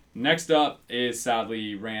 Next up is,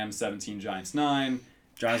 sadly, Rams 17, Giants 9.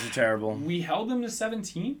 Giants are terrible. We held them to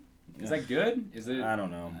 17? Is that good? Is it? I don't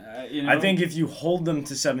know. I I think if you hold them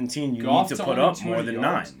to 17, you Goff need to to put only up more 200 than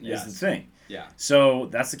yards? 9, Yes. is the thing. Yeah. So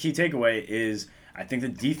that's the key takeaway is I think the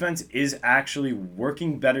defense is actually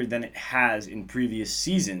working better than it has in previous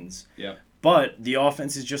seasons. Yep. But the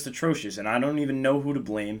offense is just atrocious, and I don't even know who to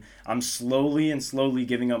blame. I'm slowly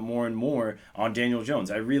giving up more and more on Daniel Jones.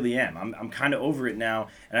 I really am. I'm kind of over it now,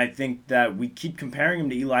 and I think that we keep comparing him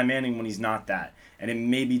to Eli Manning when he's not that. And it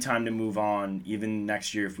may be time to move on even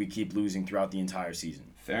next year if we keep losing throughout the entire season.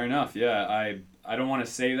 Fair enough. Yeah, I don't want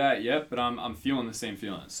to say that yet, but I'm feeling the same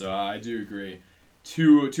feeling. So I do agree.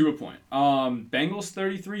 To a point. Bengals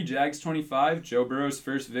 33, Jags 25. Joe Burrow's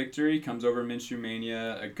first victory comes over Minshew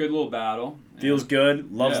Mania. A good little battle. Feels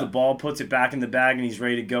good, loves the ball, puts it back in the bag, and he's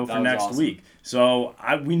ready to go for was next awesome. week. So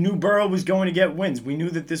we knew Burrow was going to get wins. We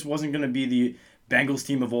knew that this wasn't going to be the Bengals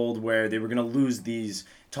team of old where they were going to lose these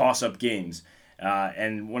toss-up games.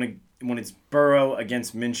 And when it's Burrow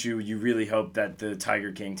against Minshew, you really hope that the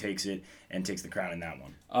Tiger King takes it and takes the crown in that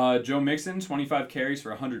one. Joe Mixon, 25 carries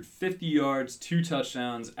for 150 yards, 2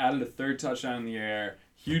 touchdowns, added a third touchdown in the air.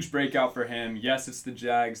 Huge breakout for him. Yes, it's the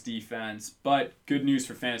Jags defense, but good news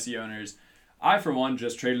for fantasy owners. I, for one,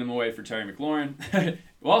 just traded him away for Terry McLaurin.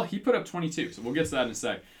 Well, he put up 22, so we'll get to that in a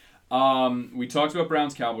sec. We talked about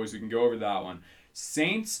Browns-Cowboys. We can go over that one.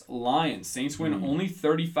 Saints-Lions. Saints win only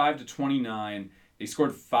 35-29. They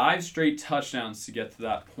scored 5 straight touchdowns to get to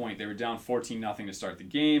that point. They were down 14-0 to start the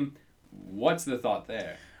game. What's the thought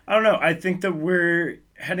there? I don't know. I think that we're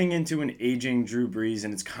heading into an aging Drew Brees,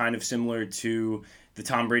 and it's kind of similar to the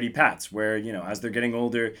Tom Brady Pats, where, as they're getting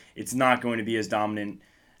older, it's not going to be as dominant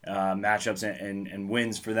matchups and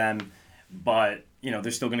wins for them. But,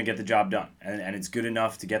 they're still going to get the job done. And it's good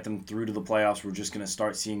enough to get them through to the playoffs. We're just going to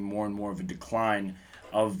start seeing more and more of a decline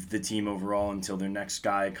of the team overall until their next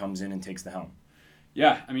guy comes in and takes the helm.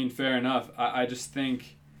 Yeah, fair enough. I just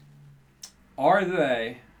think, are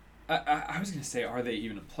they... I was going to say, are they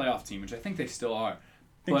even a playoff team, which I think they still are.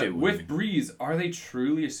 But with Breeze, are they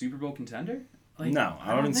truly a Super Bowl contender? No,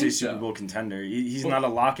 I wouldn't say Super Bowl contender. He's not a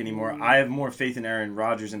lock anymore. I have more faith in Aaron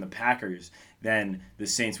Rodgers and the Packers than the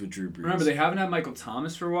Saints with Drew Brees. Remember, they haven't had Michael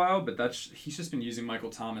Thomas for a while, but he's just been using Michael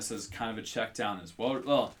Thomas as kind of a check down as well.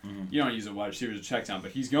 Well, you don't use a wide receiver as a check down,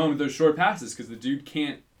 but he's going with those short passes because the dude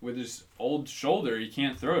can't, with his old shoulder, he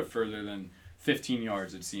can't throw it further than 15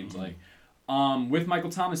 yards, it seems like. With Michael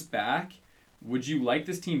Thomas back, would you like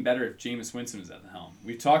this team better if Jameis Winston was at the helm?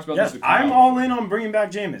 We've talked about this with Kyle. I'm all in on bringing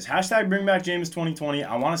back Jameis. Hashtag bring back Jameis 2020.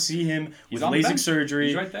 I want to see him with LASIK surgery.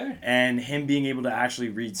 He's right there. And him being able to actually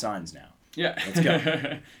read signs now. Yeah. Let's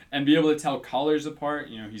go. And be able to tell colors apart.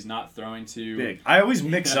 He's not throwing to... Big. I always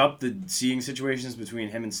mix up the seeing situations between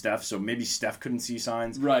him and Steph, so maybe Steph couldn't see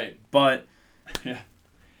signs. Right. But yeah,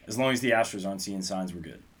 as long as the Astros aren't seeing signs, we're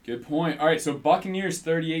good. Good point. All right, so Buccaneers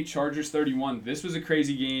 38, Chargers 31. This was a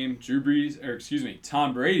crazy game.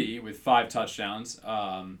 Tom Brady with 5 touchdowns.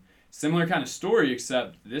 Similar kind of story,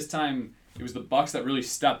 except this time it was the Bucs that really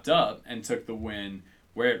stepped up and took the win,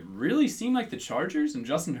 where it really seemed like the Chargers and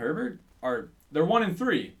Justin Herbert they're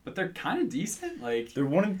 1-3, but they're kind of decent. They're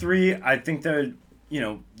 1-3. I think that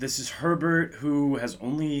this is Herbert, who has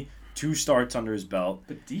only 2 starts under his belt.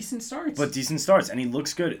 But decent starts, and he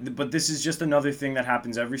looks good. But this is just another thing that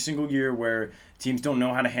happens every single year where teams don't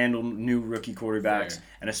know how to handle new rookie quarterbacks,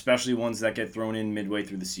 and especially ones that get thrown in midway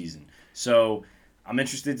through the season. So I'm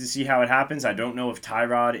interested to see how it happens. I don't know if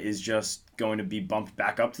Tyrod is just going to be bumped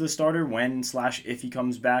back up to the starter when/if he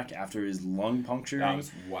comes back after his lung puncture. That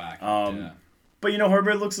was whack. But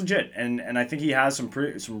Herbert looks legit, and I think he has some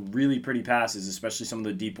really pretty passes, especially some of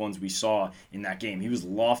the deep ones we saw in that game. He was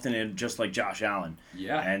lofting it just like Josh Allen.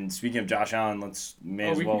 Yeah. And speaking of Josh Allen,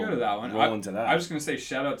 we can go to that one. Roll into that. I was going to say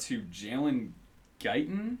shout out to Jalen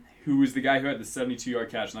Guyton, who was the guy who had the 72-yard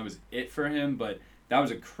catch, and that was it for him. But that was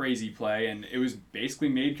a crazy play, and it was basically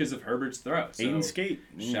made because of Herbert's throw. So 8 and skate.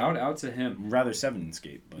 Shout out to him. Rather 7 and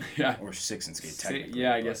skate, but yeah. Or 6 and skate technically.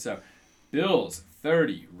 Yeah, I guess so. Bills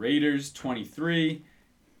 30, Raiders 23.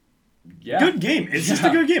 Yeah. Good game. It's just a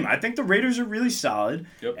good game. I think the Raiders are really solid,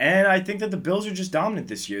 yep. And I think that the Bills are just dominant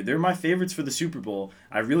this year. They're my favorites for the Super Bowl.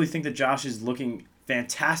 I really think that Josh is looking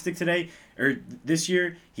fantastic this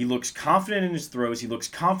year. He looks confident in his throws. He looks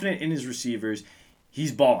confident in his receivers.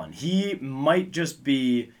 He's balling. He might just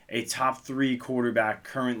be a top 3 quarterback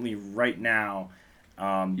currently right now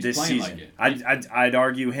this season. I'd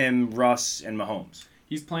argue him, Russ, and Mahomes.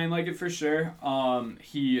 He's playing like it for sure.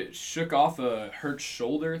 He shook off a hurt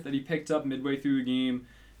shoulder that he picked up midway through the game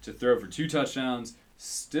to throw for 2 touchdowns.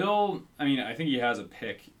 Still, I think he has a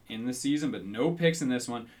pick in the season, but no picks in this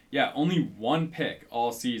one. Yeah, only 1 pick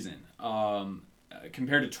all season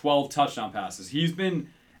compared to 12 touchdown passes. He's been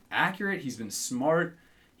accurate. He's been smart.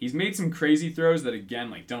 He's made some crazy throws that,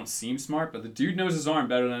 again, don't seem smart, but the dude knows his arm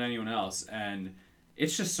better than anyone else, and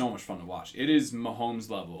it's just so much fun to watch. It is Mahomes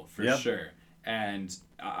level for sure. And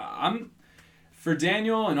I'm for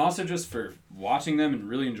Daniel, and also just for watching them and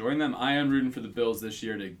really enjoying them, I am rooting for the Bills this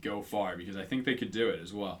year to go far because I think they could do it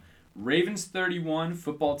as well. Ravens 31,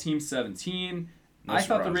 football team 17. I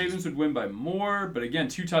thought the Ravens would win by more, but again,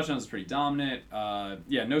 2 touchdowns is pretty dominant.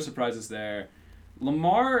 No surprises there.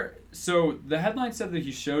 Lamar, so the headline said that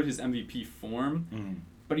he showed his MVP form,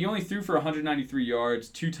 but he only threw for 193 yards,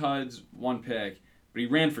 2 tuds, 1 pick, but he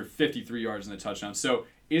ran for 53 yards in the touchdown. So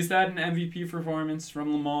is that an MVP performance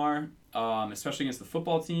from Lamar, especially against the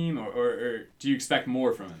football team, or do you expect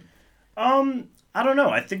more from him? I don't know.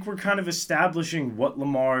 I think we're kind of establishing what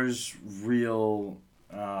Lamar's real,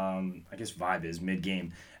 vibe is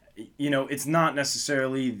mid-game. It's not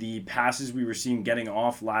necessarily the passes we were seeing getting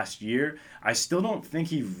off last year. I still don't think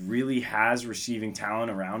he really has receiving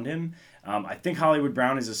talent around him. I think Hollywood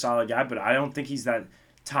Brown is a solid guy, but I don't think he's that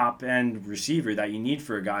top-end receiver that you need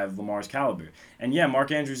for a guy of Lamar's caliber. And yeah,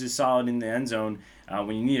 Mark Andrews is solid in the end zone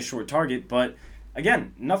when you need a short target, but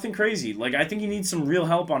again, nothing crazy. I think he needs some real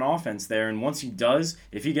help on offense there, and once he does,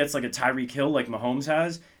 if he gets a Tyreek Hill like Mahomes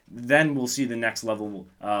has, then we'll see the next level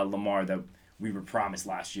Lamar that we were promised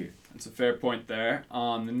last year. That's a fair point there.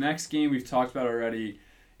 The next game we've talked about already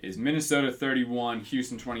is Minnesota 31,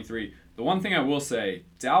 Houston 23. The one thing I will say,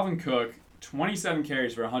 Dalvin Cook, 27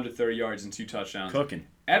 carries for 130 yards and 2 touchdowns. Cooking.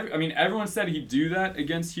 Everyone said he'd do that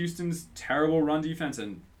against Houston's terrible run defense,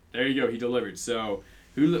 and there you go, he delivered. So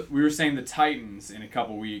we were saying the Titans in a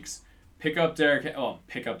couple weeks, pick up Derrick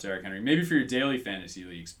Henry. Maybe for your daily fantasy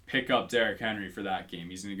leagues, pick up Derrick Henry for that game.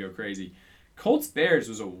 He's going to go crazy. Colts-Bears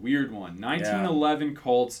was a weird one. 19-11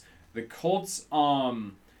 Colts. The Colts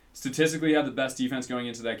statistically had the best defense going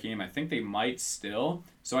into that game. I think they might still.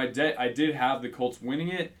 So I did have the Colts winning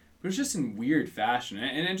it, but it was just in weird fashion.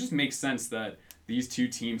 And it just makes sense that these 2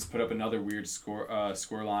 teams put up another weird score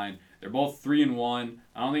line. They're both 3-1.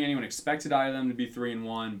 I don't think anyone expected either of them to be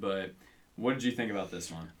 3-1, but what did you think about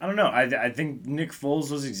this one? I don't know. I think Nick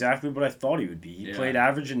Foles was exactly what I thought he would be. He played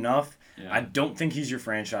average enough. Yeah. I don't think he's your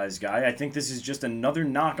franchise guy. I think this is just another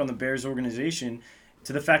knock on the Bears organization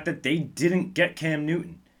to the fact that they didn't get Cam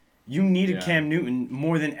Newton. You needed Cam Newton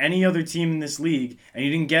more than any other team in this league, and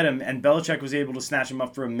you didn't get him, and Belichick was able to snatch him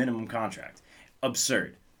up for a minimum contract.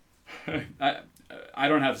 Absurd. I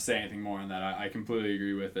don't have to say anything more on that. I completely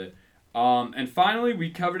agree with it. And finally,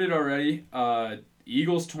 we covered it already.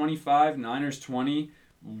 Eagles 25, Niners 20.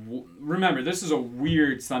 remember, this is a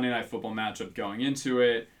weird Sunday Night Football matchup going into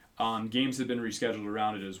it. Games have been rescheduled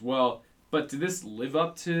around it as well. But did this live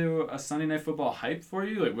up to a Sunday Night Football hype for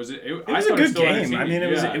you? Like, was it? It was a good game. I mean,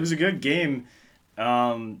 it was a good game.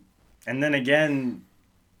 And then again,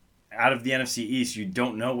 out of the NFC East, you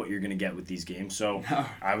don't know what you're going to get with these games. So No.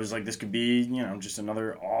 I was like, this could be, just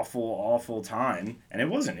another awful time. And it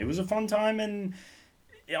wasn't. It was a fun time. And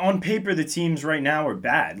on paper, the teams right now are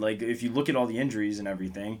bad. Like, if you look at all the injuries and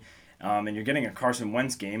everything, and you're getting a Carson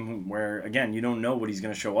Wentz game where, again, you don't know what he's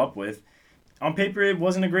going to show up with. On paper, it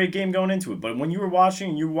wasn't a great game going into it. But when you were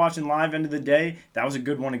watching live end of the day, that was a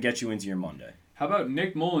good one to get you into your Monday. How about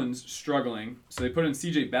Nick Mullins struggling? So they put in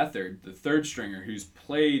C.J. Beathard, the third stringer, who's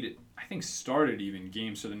played, I think started even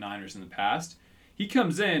games for the Niners in the past. He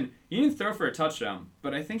comes in, he didn't throw for a touchdown,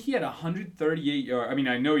 but I think he had 138 yards. I mean,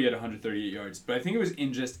 I know he had 138 yards, but I think it was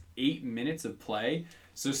in just 8 minutes of play.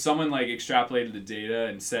 So someone extrapolated the data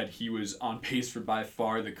and said he was on pace for by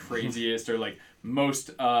far the craziest or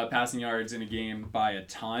most passing yards in a game by a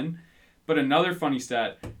ton. But another funny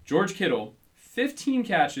stat, George Kittle, 15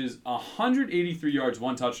 catches, 183 yards,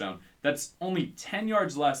 1 touchdown. That's only 10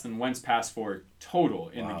 yards less than Wentz passed for total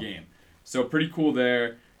in the game. So pretty cool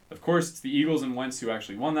there. Of course, it's the Eagles and Wentz who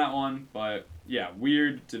actually won that one. But, yeah,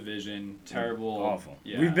 weird division, terrible. Awful.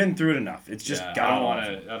 Yeah. We've been through it enough. It's just I don't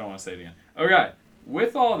want to say it again. Okay,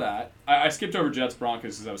 with all that, I skipped over Jets-Broncos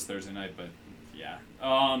because that was Thursday night, but, yeah.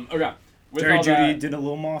 Okay. With Jerry all Jeudy that, did a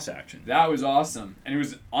little Moss action. that was awesome. And it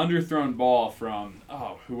was an underthrown ball from,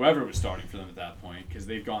 whoever was starting for them at that point, because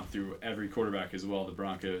they've gone through every quarterback as well, the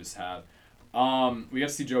Broncos have. We got to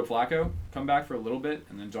see Joe Flacco come back for a little bit,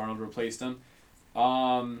 and then Darnold replaced him.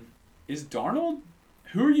 Is Darnold...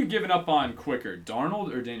 Who are you giving up on quicker,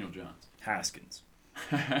 Darnold or Daniel Jones? Haskins.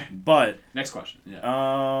 But... Next question.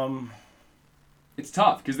 Yeah. It's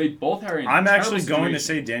tough, because they both are in I'm actually terrible going to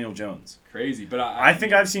situations. say Daniel Jones. Crazy, but I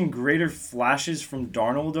think I've seen greater flashes from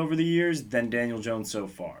Darnold over the years than Daniel Jones so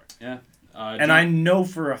far. Yeah. And I know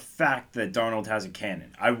for a fact that Darnold has a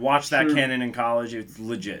cannon. I watched that True. cannon in college. It's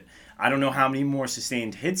legit. I don't know how many more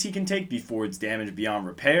sustained hits he can take before it's damaged beyond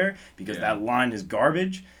repair because that line is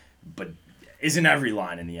garbage. But isn't every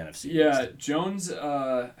line in the NFC? Yeah, Jones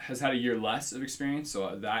has had a year less of experience,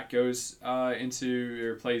 so that goes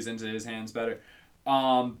plays into his hands better.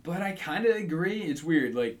 But I kind of agree. It's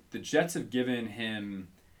weird. The Jets have given him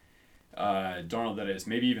Darnold, that is,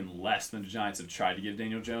 maybe even less than the Giants have tried to give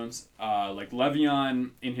Daniel Jones.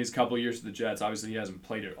 Le'Veon, in his couple of years with the Jets, obviously he hasn't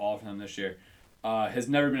played at all for them this year, has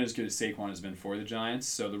never been as good as Saquon has been for the Giants.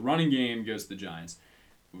 So the running game goes to the Giants.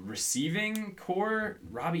 Receiving core,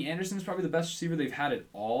 Robbie Anderson is probably the best receiver they've had at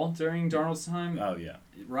all during Darnold's time. Oh, yeah.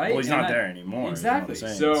 Right? Well, he's not there anymore. Exactly. Is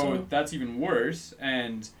what I'm So saying, that's even worse.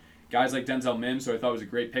 And guys like Denzel Mims, who I thought was a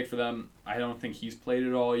great pick for them, I don't think he's played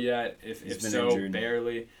at all yet. If so, injured.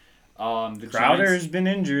 Barely. Crowder Giants, has been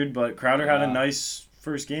injured, but Crowder had a nice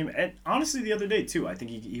first game. And honestly, the other day, too, I think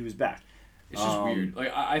he was back. it's just weird.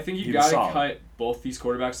 I think you he was got to solid. cut both these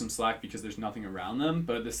quarterbacks some slack because there's nothing around them.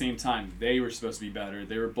 But at the same time, they were supposed to be better.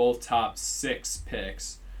 They were both top 6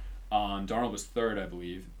 picks. Darnold was 3rd, I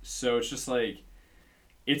believe. So it's just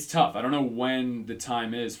it's tough. I don't know when the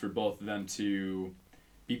time is for both of them to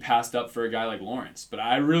be passed up for a guy like Lawrence. But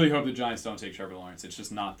I really hope the Giants don't take Trevor Lawrence. It's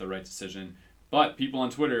just not the right decision. But people on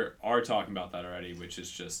Twitter are talking about that already, which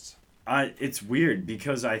is just... It's weird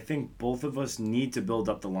because I think both of us need to build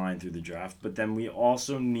up the line through the draft, but then we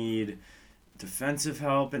also need defensive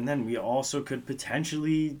help, and then we also could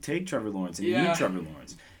potentially take Trevor Lawrence and need Trevor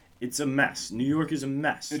Lawrence. It's a mess. New York is a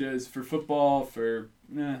mess. It is for football,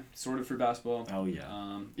 sort of for basketball. Oh,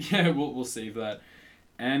 yeah. We'll save that.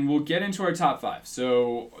 And we'll get into our top 5.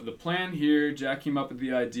 So the plan here, Jack came up with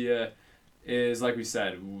the idea, is, like we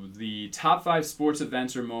said, the top 5 sports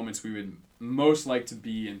events or moments we would most like to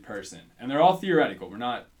be in person. And they're all theoretical. We're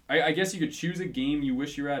not... I guess you could choose a game you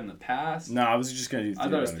wish you were at in the past. No, I was just going to do theoretical.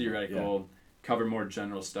 I thought it was theoretical, cover more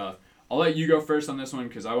general stuff. I'll let you go first on this one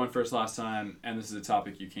because I went first last time, and this is a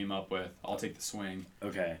topic you came up with. I'll take the swing.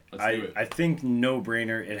 Okay. Let's do it. I think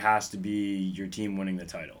no-brainer, it has to be your team winning the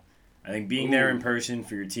title. I think being there in person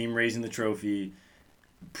for your team raising the trophy,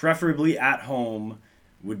 preferably at home,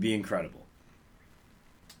 would be incredible.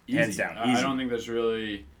 Easy. Hands down. Easy. I don't think there's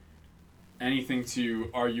really anything to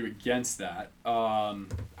argue against that.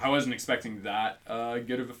 I wasn't expecting that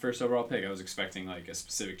good of a first overall pick. I was expecting a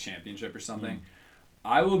specific championship or something.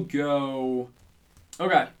 I will go...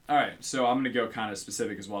 Okay, all right. So I'm going to go kind of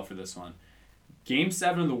specific as well for this one. Game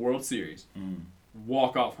 7 of the World Series.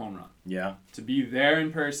 Walk-off home run. Yeah. To be there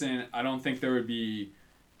in person, I don't think there would be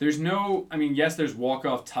there's no, I mean, yes, there's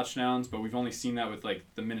walk-off touchdowns, but we've only seen that with like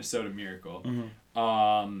the Minnesota Miracle.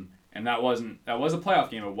 And that was a playoff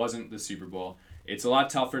game. It wasn't the Super Bowl. It's a lot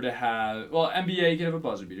tougher to have, well, NBA could have a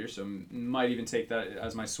buzzer beater, so might even take that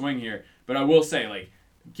as my swing here. But I will say, like,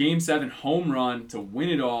 Game 7 home run to win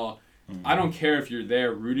it all. I don't care if you're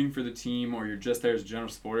there rooting for the team or you're just there as a general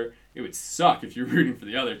supporter. It would suck if you're rooting for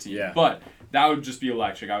the other team. Yeah. But that would just be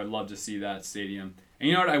electric. I would love to see that stadium. And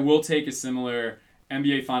you know what? I will take a similar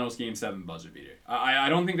NBA Finals Game 7 buzzer beater. I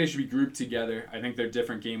don't think they should be grouped together. I think they're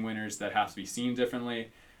different game winners that have to be seen differently.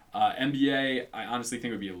 NBA, I honestly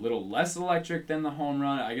think would be a little less electric than the home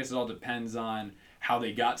run. I guess it all depends on how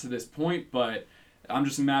they got to this point, but I'm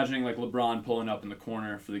just imagining like LeBron pulling up in the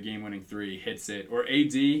corner for the game-winning 3, hits it. Or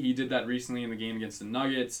AD, he did that recently in the game against the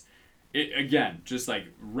Nuggets. Again, just like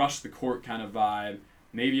rush the court kind of vibe.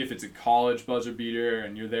 Maybe if it's a college buzzer beater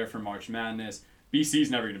and you're there for March Madness,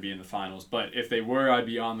 BC's never going to be in the finals, but if they were, I'd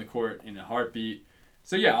be on the court in a heartbeat.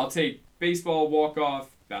 So yeah, I'll take baseball walk-off,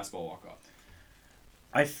 basketball walk-off.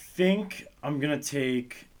 I think I'm going to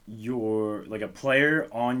take a player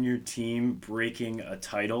on your team breaking a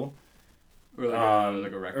title. Or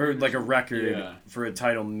like a record. Or like a record Yeah. for a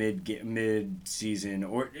title mid-season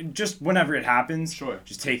or just whenever it happens. Sure.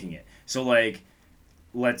 Just taking it. So, like,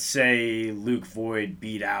 let's say Luke Voigt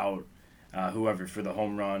beat out whoever for the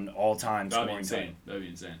home run all-time That'd be scoring insane. title. That'd be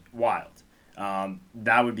insane. Wild.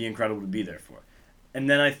 That would be incredible to be there for. And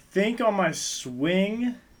then I think on my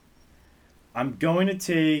swing, I'm going to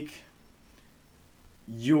take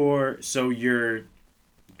your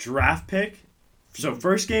draft pick. So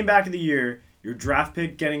first game back of the year, your draft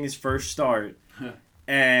pick getting his first start,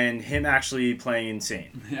 and him actually playing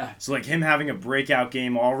insane. Yeah. So like him having a breakout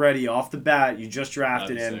game already off the bat, you just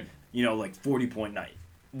drafted That'd be him, sick. like 40-point night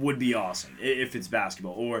would be awesome if it's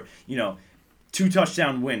basketball, or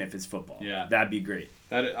 2-touchdown win if it's football. Yeah. That'd be great.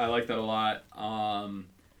 I like that a lot.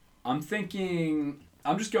 I'm thinking,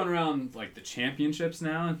 I'm just going around like the championships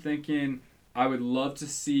now and thinking I would love to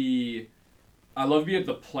be at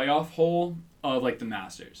the playoff hole of like the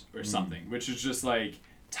Masters or something, which is just like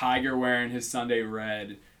Tiger wearing his Sunday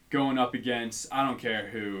red, going up against, I don't care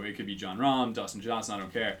who, it could be John Rahm, Dustin Johnson, I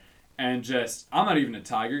don't care. And just, I'm not even a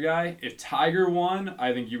Tiger guy. If Tiger won,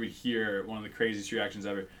 I think you would hear one of the craziest reactions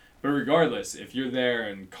ever. But regardless, if you're there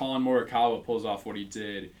and Colin Morikawa pulls off what he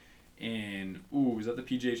did was that the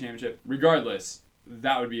PGA Championship? Regardless,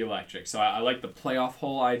 that would be electric. So I like the playoff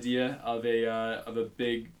hole idea of a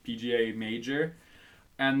big PGA major.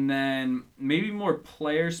 And then maybe more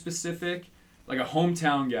player specific, like a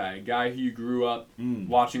hometown guy, a guy who you grew up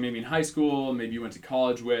watching maybe in high school, maybe you went to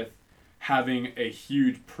college with, having a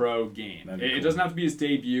huge pro game. It doesn't have to be his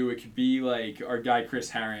debut. It could be like our guy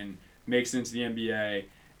Chris Herron makes it into the NBA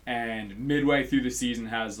and midway through the season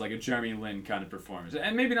has like a Jeremy Lin kind of performance.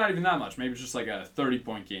 And maybe not even that much. Maybe it's just like a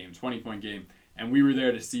 30-point game, 20-point game. And we were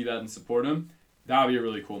there to see that and support him. That would be a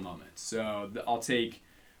really cool moment. So I'll take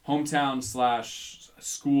hometown /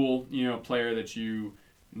 school, player that you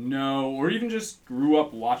know, or even just grew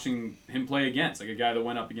up watching him play against, like a guy that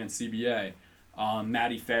went up against CBA,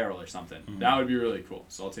 Matty Farrell or something. Mm-hmm. That would be really cool.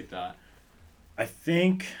 So I'll take that. I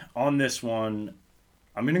think on this one,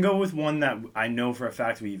 I'm going to go with one that I know for a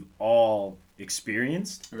fact we've all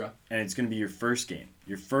experienced. Okay. And it's going to be your first game.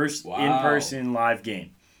 Your first in-person live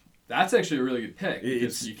game. That's actually a really good pick.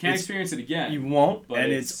 Because you can't experience it again. You won't,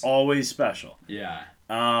 and it's always special. Yeah.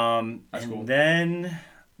 That's cool. Then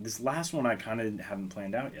this last one I kind of haven't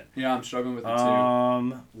planned out yet. Yeah, I'm struggling with it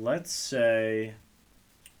too. Let's say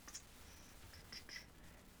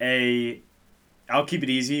I'll keep it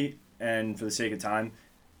easy and for the sake of time,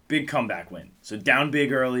 big comeback win. So down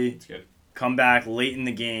big early, That's good. Come back late in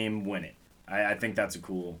the game, win it. I think that's a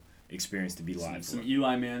cool experience to be live. Some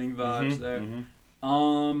Eli Manning vibes there.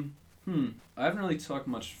 Mm-hmm. I haven't really talked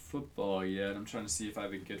much football yet. I'm trying to see if I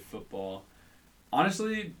have a good football.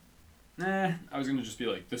 Honestly, I was going to just be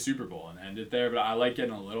like the Super Bowl and end it there, but I like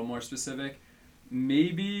getting a little more specific.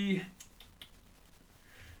 Maybe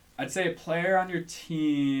I'd say a player on your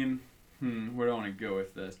team. Where do I want to go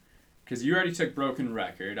with this? Because you already took broken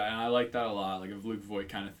record. I like that a lot, like a Luke Voigt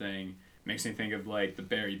kind of thing. Makes me think of like the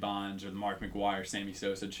Barry Bonds or the Mark McGwire, Sammy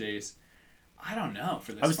Sosa chase. I don't know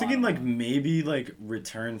for this. I was thinking like maybe like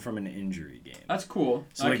return from an injury game. That's cool.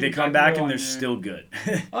 So like they come back and they're still good.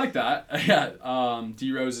 I like that. Yeah.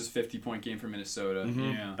 D Rose's 50-point game for Minnesota.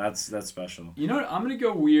 Mm-hmm. Yeah. That's special. You know what? I'm gonna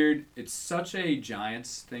go weird. It's such a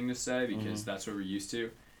Giants thing to say because that's what we're used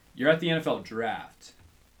to. You're at the NFL draft,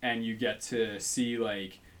 and you get to see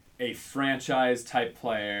like a franchise type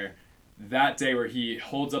player that day where he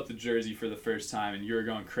holds up the jersey for the first time, and you're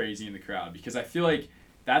going crazy in the crowd because I feel like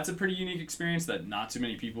that's a pretty unique experience that not too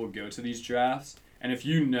many people go to these drafts. And if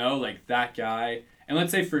you know, like, that guy, and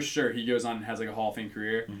let's say for sure he goes on and has, like, a Hall of Fame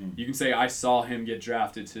career, you can say, I saw him get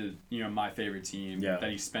drafted to, my favorite team that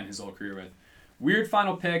he spent his whole career with. Weird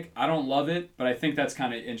final pick. I don't love it, but I think that's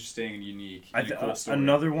kind of interesting and unique. And a cool story.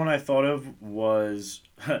 Another one I thought of was,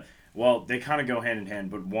 well, they kind of go hand in hand,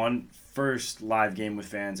 but one first live game with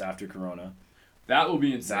fans after Corona. That will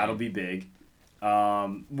be insane. That'll be big.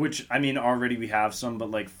 Which, I mean, already we have some, but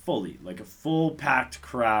like fully, like a full packed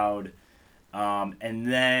crowd.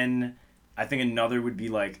 And then I think another would be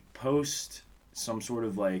like post some sort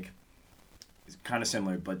of like, kind of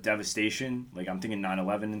similar, but devastation. Like I'm thinking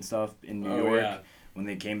 9/11 and stuff in New York when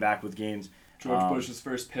they came back with games. George Bush's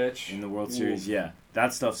first pitch in the World Series. Yeah,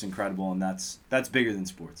 that stuff's incredible, and that's bigger than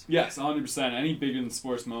sports. Yes, 100%. Any bigger than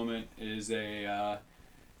sports moment is a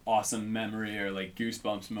awesome memory or like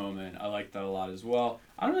goosebumps moment. I like that a lot as well.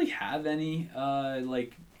 I don't really have any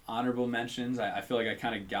like honorable mentions. I feel like I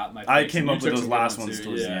kind of got my. I came up with those last ones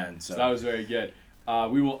towards the end, so that was very good.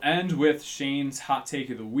 We will end with Shane's hot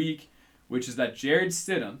take of the week, which is that Jared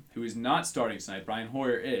Stidham, who is not starting tonight, Brian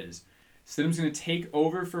Hoyer is. Stidham's going to take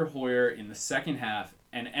over for Hoyer in the second half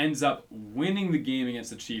and ends up winning the game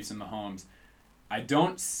against the Chiefs and Mahomes. I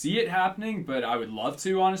don't see it happening, but I would love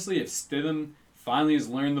to, honestly. If Stidham finally has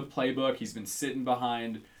learned the playbook, he's been sitting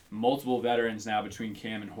behind multiple veterans now between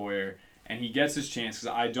Cam and Hoyer, and he gets his chance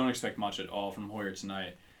because I don't expect much at all from Hoyer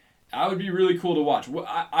tonight. That would be really cool to watch.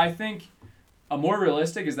 I think a more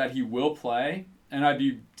realistic is that he will play, and I'd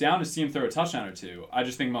be down to see him throw a touchdown or two. I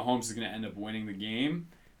just think Mahomes is going to end up winning the game.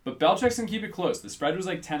 But Belichick's going to keep it close. The spread was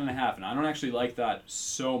like 10.5, and I don't actually like that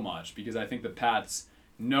so much because I think the Pats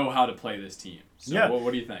know how to play this team. So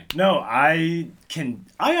what do you think? No, I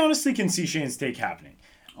honestly can see Shane's take happening.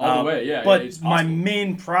 All the way, yeah. But my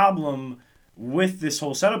main problem with this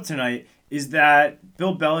whole setup tonight is that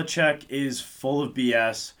Bill Belichick is full of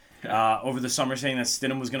BS over the summer saying that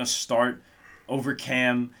Stidham was going to start over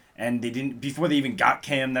Cam, and they didn't before they even got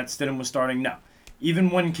Cam that Stidham was starting. No.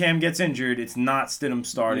 Even when Cam gets injured, it's not Stidham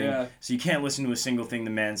starting. Yeah. So you can't listen to a single thing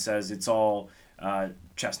the man says. It's all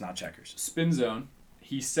chestnut checkers. Spin zone.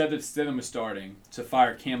 He said that Stidham was starting to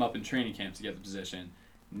fire Cam up in training camp to get the position.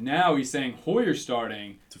 Now he's saying Hoyer's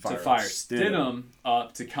starting to fire Stidham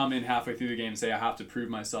up to come in halfway through the game and say, I have to prove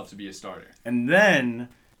myself to be a starter. And then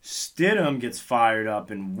Stidham gets fired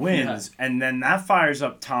up and wins, and then that fires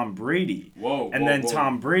up Tom Brady.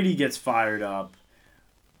 Tom Brady gets fired up,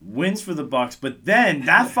 wins for the Bucs, but then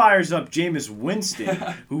that fires up Jameis Winston,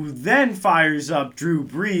 who then fires up Drew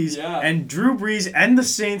Brees, and Drew Brees and the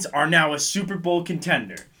Saints are now a Super Bowl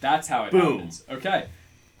contender. That's how it happens. Okay.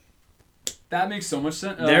 That makes so much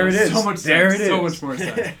sense. There it is. So much sense. There it is. So much more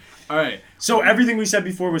sense. All right. So everything we said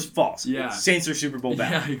before was false. Yeah. Saints are Super Bowl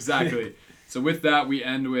bound. Yeah, exactly. So with that, we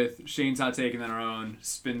end with Shane's hot take and then our own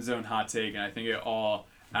Spin Zone hot take, and I think it all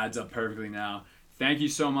adds up perfectly now. Thank you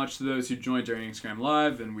so much to those who joined during Instagram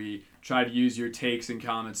Live, and we try to use your takes and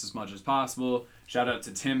comments as much as possible. Shout out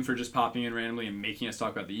to Tim for just popping in randomly and making us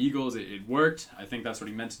talk about the Eagles. It worked. I think that's what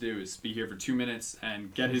he meant to do, is be here for 2 minutes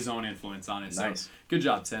and get his own influence on it. Nice. So good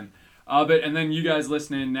job, Tim. And then you guys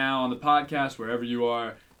listening now on the podcast, wherever you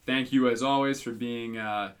are, thank you as always for being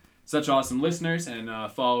such awesome listeners and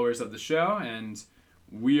followers of the show. And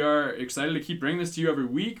we are excited to keep bringing this to you every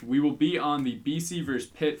week. We will be on the BC versus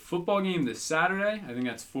Pitt football game this Saturday. I think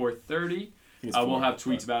that's 4:30. We'll have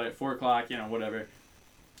tweets about it. 4 o'clock, whatever.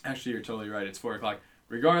 Actually, you're totally right. It's 4 o'clock.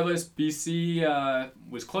 Regardless, BC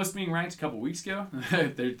was close to being ranked a couple weeks ago.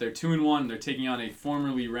 They're 2-1. They're taking on a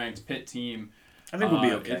formerly ranked Pitt team. I think we'll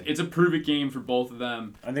be okay. It's a prove-it game for both of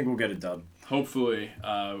them. I think we'll get a dub. Hopefully.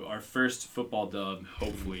 Our first football dub,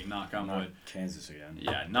 hopefully. Knock on wood. Kansas again.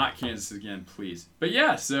 Yeah, not Kansas again, please. But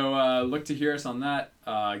yeah, so look to hear us on that.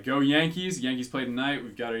 Go Yankees. Yankees play tonight.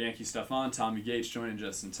 We've got our Yankee stuff on. Tommy Gates joining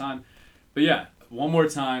just in time. But yeah, one more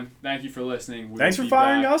time, thank you for listening. Thanks for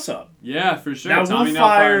firing us up. Yeah, for sure. Now Tommy we'll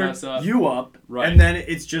fire us up. you up, right. And then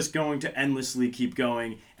it's just going to endlessly keep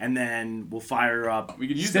going, and then we'll fire up We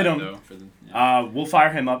could use Stidham. that, though. For the, we'll fire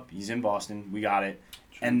him up. He's in Boston. We got it.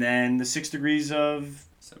 True. And then the 6 degrees of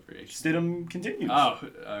separation. Stidham continues. Oh,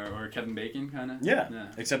 or Kevin Bacon, kind of? Yeah,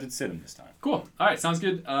 except it's Stidham this time. Cool. All right, sounds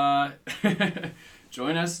good.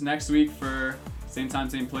 Join us next week for same time,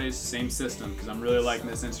 same place, same system, because I'm really liking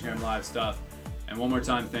this Instagram Live stuff. And one more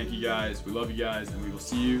time, thank you guys. We love you guys, and we will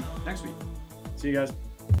see you next week. See you guys.